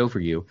wash over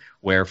you,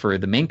 where for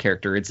the main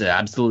character, it's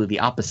absolutely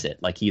the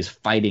opposite. Like, he is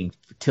fighting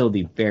till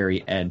the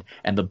very end,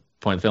 and the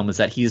point of the film is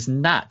that he's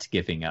not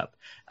giving up.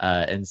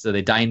 And so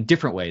they die in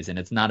different ways, and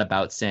it's not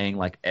about saying,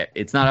 like,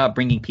 it's not about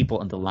bringing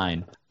people into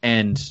line.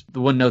 And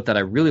the one note that I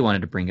really wanted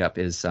to bring up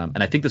is,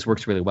 and I think this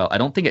works really well, I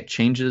don't think it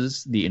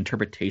changes the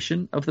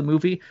interpretation of the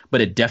movie,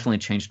 but it definitely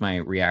changed my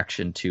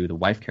reaction to the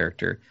wife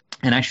character.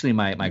 And actually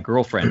my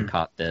girlfriend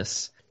caught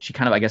this. She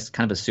kind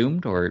of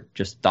assumed or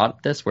just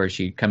thought this, where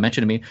she kind of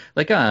mentioned to me,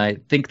 like, I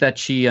think that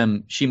she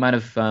might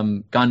have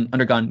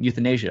undergone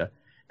euthanasia.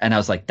 And I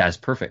was like, that is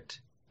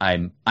perfect.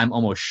 I'm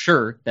almost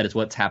sure that is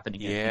what's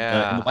happening. In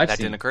the wife that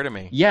scene. Didn't occur to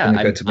me. Yeah, didn't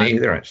occur to me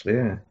either, actually.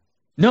 Yeah.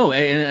 No, I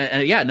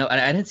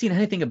hadn't seen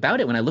anything about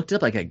it. When I looked it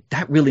up, like,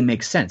 that really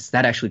makes sense.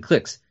 That actually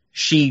clicks.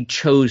 She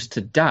chose to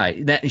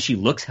die. That she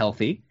looks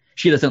healthy.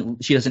 She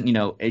doesn't.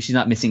 She's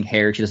not missing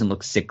hair. She doesn't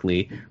look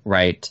sickly,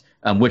 right?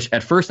 Which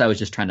at first I was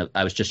just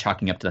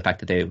chalking up to the fact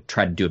that they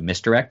tried to do a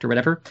misdirect or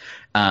whatever.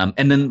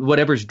 And then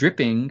whatever's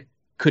dripping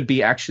could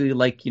be actually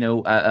like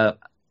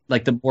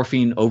the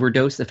morphine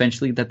overdose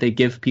eventually that they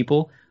give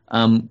people.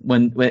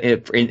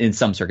 In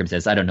some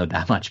circumstances, I don't know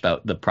that much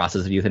about the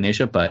process of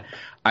euthanasia, but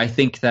I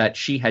think that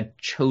she had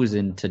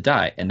chosen to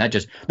die, and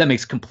that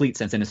makes complete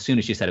sense. And as soon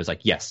as she said it, was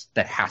like, yes,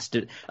 that has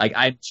to, like,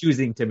 I'm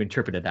choosing to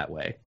interpret it that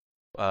way.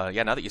 Now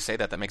that you say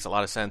that makes a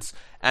lot of sense.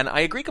 And I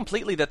agree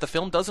completely that the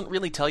film doesn't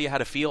really tell you how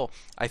to feel.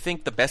 I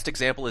think the best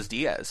example is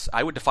Diaz.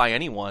 I would defy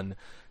anyone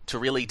to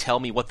really tell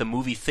me what the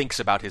movie thinks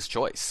about his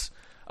choice.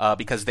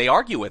 Because they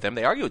argue with him,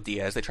 they argue with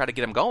Diaz, they try to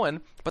get him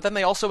going, but then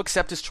they also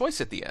accept his choice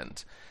at the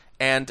end.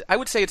 And I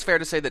would say it's fair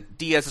to say that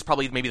Diaz is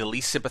probably maybe the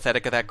least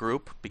sympathetic of that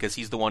group, because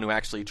he's the one who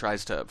actually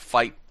tries to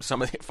fight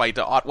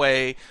to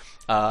Otway,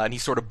 and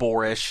he's sort of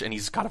boorish, and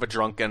he's kind of a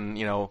drunken,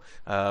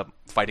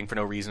 fighting for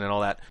no reason and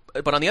all that.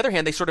 But on the other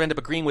hand, they sort of end up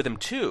agreeing with him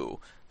too.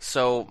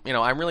 So,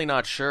 I'm really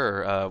not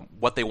sure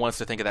what they want us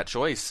to think of that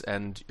choice.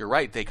 And you're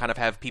right, they kind of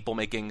have people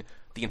making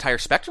the entire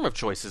spectrum of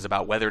choices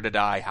about whether to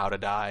die, how to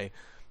die,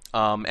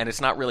 and it's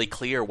not really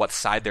clear what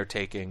side they're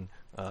taking,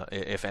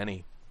 if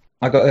any.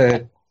 I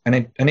got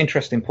an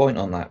interesting point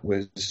on that.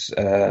 Was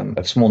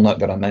a small note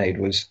that I made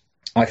was,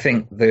 I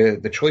think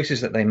the choices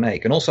that they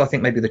make, and also I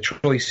think maybe the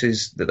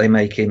choices that they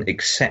make in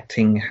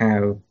accepting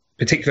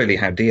particularly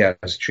how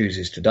Diaz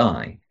chooses to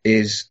die,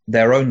 is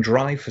their own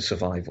drive for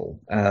survival.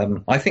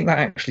 I think that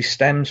actually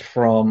stems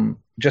from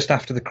just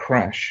after the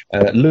crash.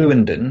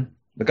 Lewandon,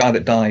 the guy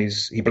that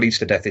dies, he bleeds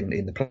to death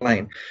in the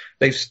plane.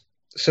 They've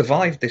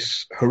survived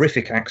this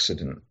horrific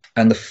accident,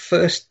 and the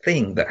first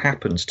thing that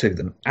happens to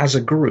them as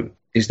a group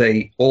is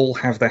they all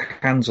have their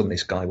hands on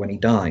this guy when he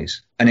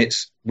dies. And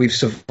we've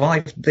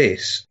survived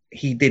this,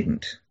 he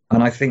didn't.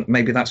 And I think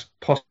maybe that's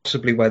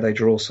possibly where they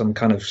draw some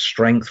kind of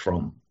strength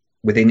from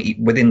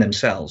within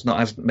themselves,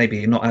 not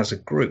as a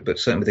group, but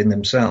certainly within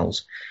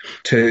themselves,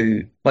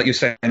 to, like you were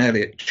saying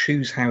earlier,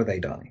 choose how they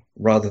die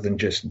rather than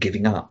just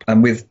giving up.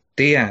 And with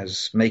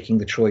Diaz making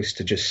the choice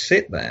to just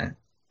sit there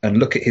and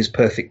look at his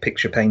perfect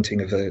picture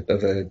painting of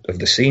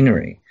the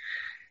scenery,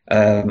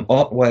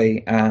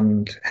 Otway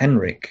and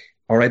Henrik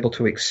are able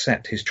to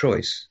accept his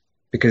choice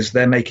because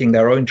they're making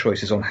their own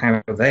choices on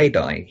how they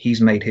die. He's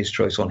made his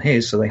choice on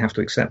his, so they have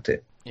to accept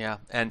it. Yeah,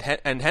 and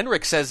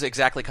Henrik says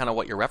exactly kind of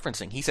what you're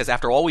referencing. He says,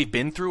 after all we've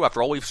been through,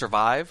 after all we've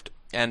survived,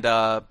 and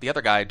the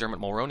other guy,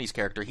 Dermot Mulroney's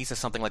character, he says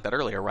something like that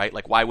earlier, right?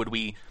 Like, why would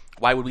we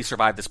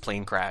survive this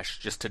plane crash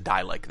just to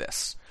die like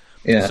this?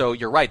 Yeah. So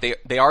you're right.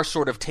 They are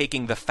sort of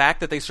taking the fact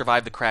that they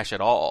survived the crash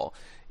at all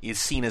is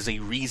seen as a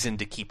reason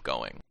to keep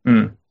going.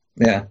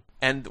 Yeah.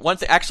 And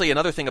actually,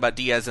 another thing about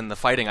Diaz and the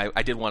fighting,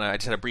 I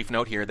just had a brief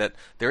note here that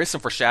there is some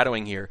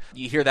foreshadowing here.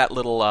 You hear that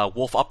little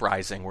wolf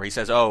uprising where he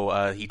says,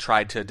 he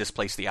tried to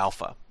displace the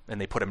Alpha,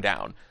 and they put him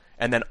down.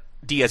 And then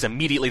Diaz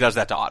immediately does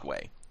that to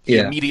Otway. He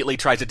immediately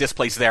tries to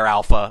displace their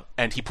Alpha,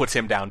 and he puts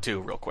him down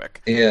too, real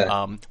quick.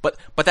 Yeah. But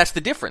that's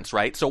the difference,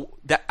 right? So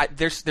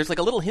there's like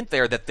a little hint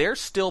there that they're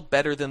still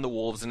better than the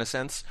Wolves in a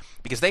sense,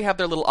 because they have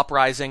their little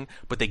uprising,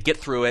 but they get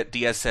through it.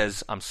 Diaz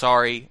says, "I'm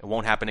sorry, it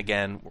won't happen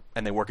again,"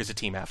 and they work as a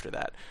team after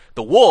that.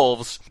 The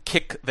Wolves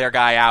kick their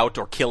guy out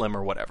or kill him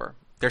or whatever.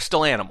 They're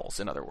still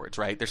animals, in other words,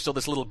 right? There's still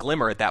this little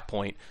glimmer at that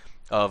point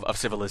of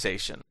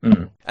civilization.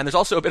 And there's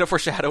also a bit of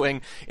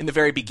foreshadowing in the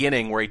very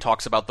beginning where he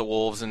talks about the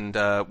Wolves and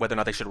whether or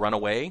not they should run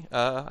away,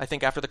 I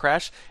think, after the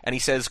crash. And he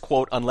says,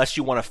 quote, "unless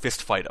you want to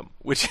fist fight them,"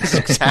 which is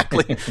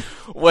exactly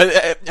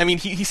what, I mean,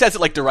 he says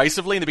it like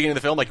derisively in the beginning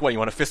of the film, like, what, you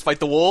want to fist fight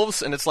the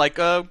Wolves? And it's like,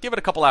 give it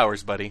a couple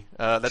hours, buddy.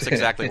 That's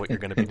exactly what you're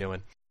going to be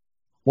doing.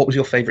 What was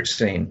your favorite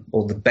scene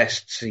or the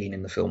best scene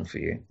in the film for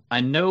you?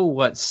 I know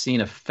what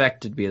scene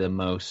affected me the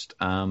most.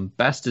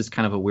 Best is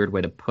kind of a weird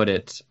way to put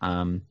it.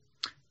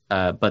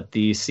 But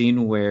the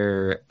scene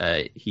where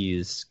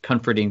he's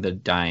comforting the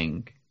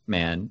dying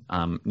man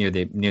near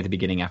the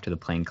beginning after the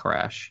plane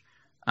crash,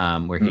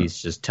 where he's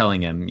just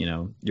telling him,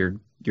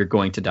 you're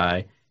going to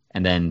die,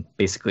 and then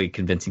basically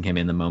convincing him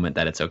in the moment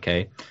that it's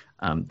okay.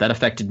 That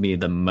affected me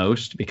the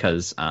most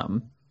because,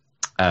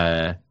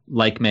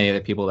 like many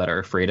other people that are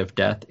afraid of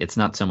death, it's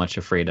not so much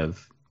afraid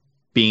of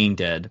being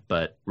dead,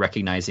 but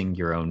recognizing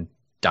your own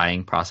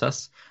dying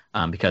process.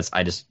 Because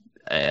I just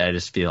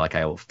feel like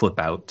I will flip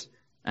out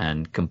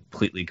and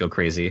completely go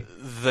crazy.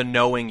 The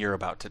knowing you're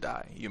about to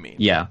die, you mean?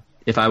 Yeah.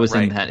 If I was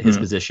in his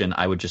position,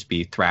 I would just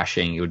be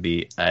thrashing. It would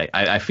be,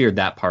 I feared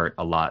that part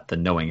a lot, the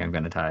knowing I'm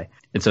going to die.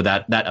 And so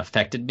that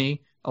affected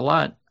me a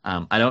lot.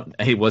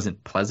 It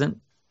wasn't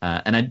pleasant.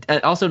 And I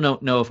also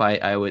don't know if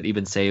I would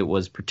even say it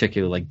was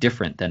particularly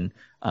different than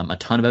a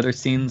ton of other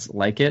scenes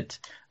like it.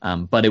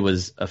 But it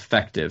was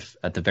effective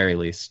at the very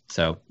least.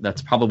 So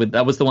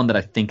that was the one that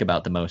I think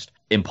about the most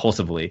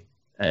impulsively.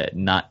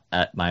 Not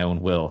at my own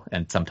will,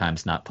 and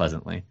sometimes not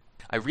pleasantly.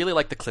 I really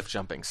like the cliff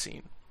jumping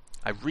scene.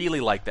 I really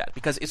like that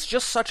because it's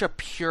just such a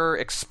pure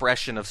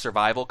expression of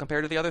survival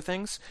compared to the other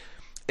things.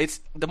 It's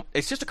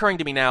just occurring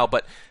to me now,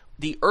 but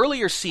the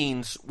earlier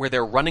scenes where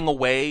they're running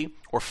away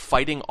or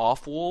fighting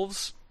off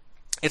wolves,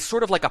 it's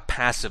sort of like a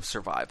passive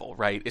survival,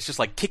 right? It's just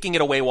like kicking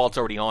it away while it's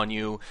already on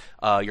you.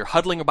 You're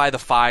huddling by the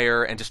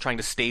fire and just trying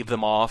to stave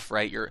them off,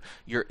 right?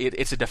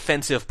 It's a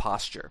defensive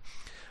posture.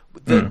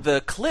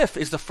 The cliff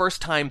is the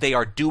first time they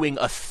are doing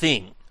a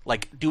thing,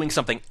 like doing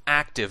something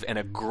active and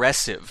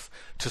aggressive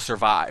to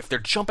survive. They're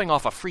jumping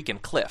off a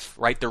freaking cliff,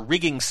 right? They're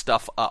rigging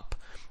stuff up.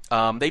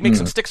 They make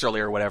some sticks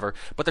earlier or whatever,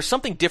 but there's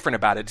something different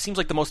about it. It seems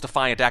like the most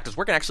defiant act is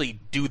we're going to actually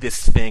do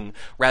this thing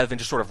rather than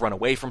just sort of run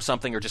away from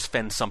something or just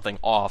fend something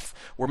off.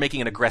 We're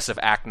making an aggressive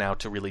act now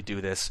to really do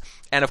this.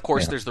 And of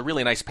course, there's the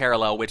really nice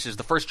parallel, which is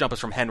the first jump is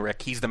from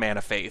Henrik. He's the man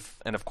of faith.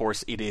 And of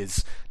course,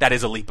 that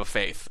is a leap of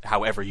faith,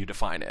 however you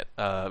define it,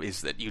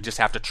 is that you just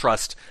have to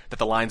trust that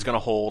the line's going to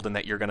hold and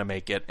that you're going to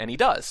make it. And he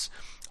does.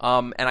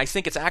 And I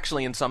think it's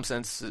actually, in some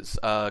senses,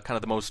 kind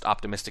of the most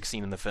optimistic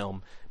scene in the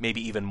film,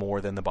 maybe even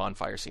more than the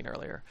bonfire scene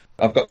earlier.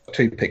 I've got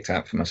 2 picked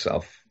out for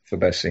myself for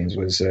best scenes.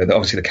 Was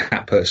obviously the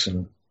cat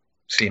person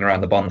scene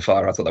around the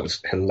bonfire. I thought that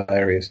was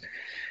hilarious.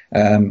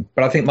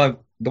 But I think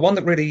the one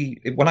that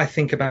really, when I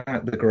think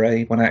about The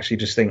Grey, when I actually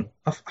just think,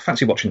 I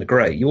fancy watching The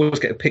Grey, you always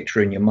get a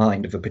picture in your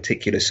mind of a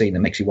particular scene that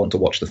makes you want to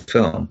watch the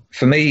film.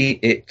 For me,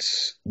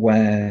 it's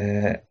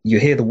where you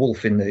hear the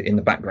wolf in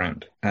the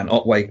background, and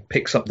Otway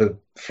picks up the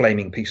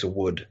flaming piece of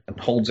wood and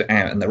holds it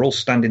out, and they're all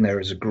standing there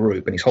as a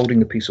group, and he's holding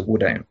the piece of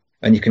wood out,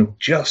 and you can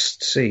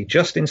just see,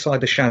 just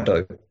inside the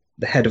shadow,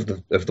 the head of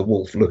the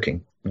wolf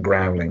looking and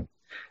growling.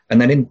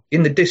 And then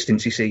in the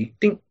distance, you see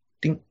ding,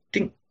 ding,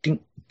 ding, ding,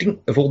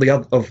 ding of all the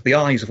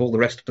eyes of all the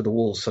rest of the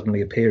wolves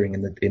suddenly appearing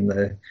in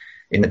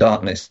the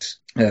darkness,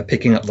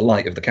 picking up the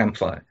light of the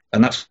campfire.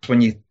 And that's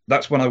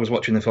when I was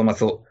watching the film. I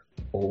thought,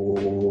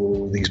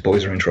 oh, these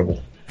boys are in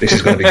trouble. This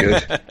is going to be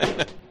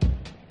good.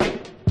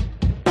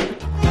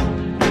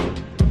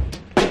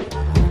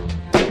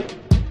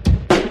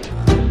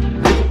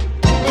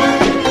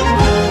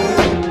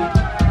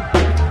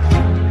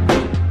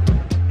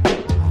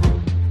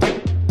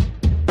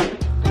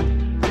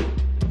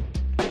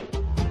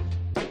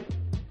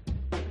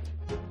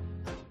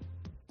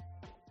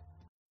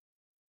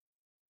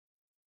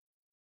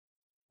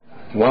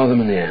 Wow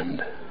them in the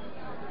end.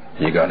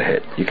 You got a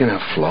hit. You can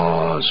have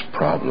flaws,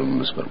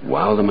 problems, but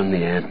wow them in the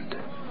end,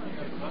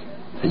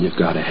 and you've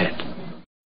got a hit.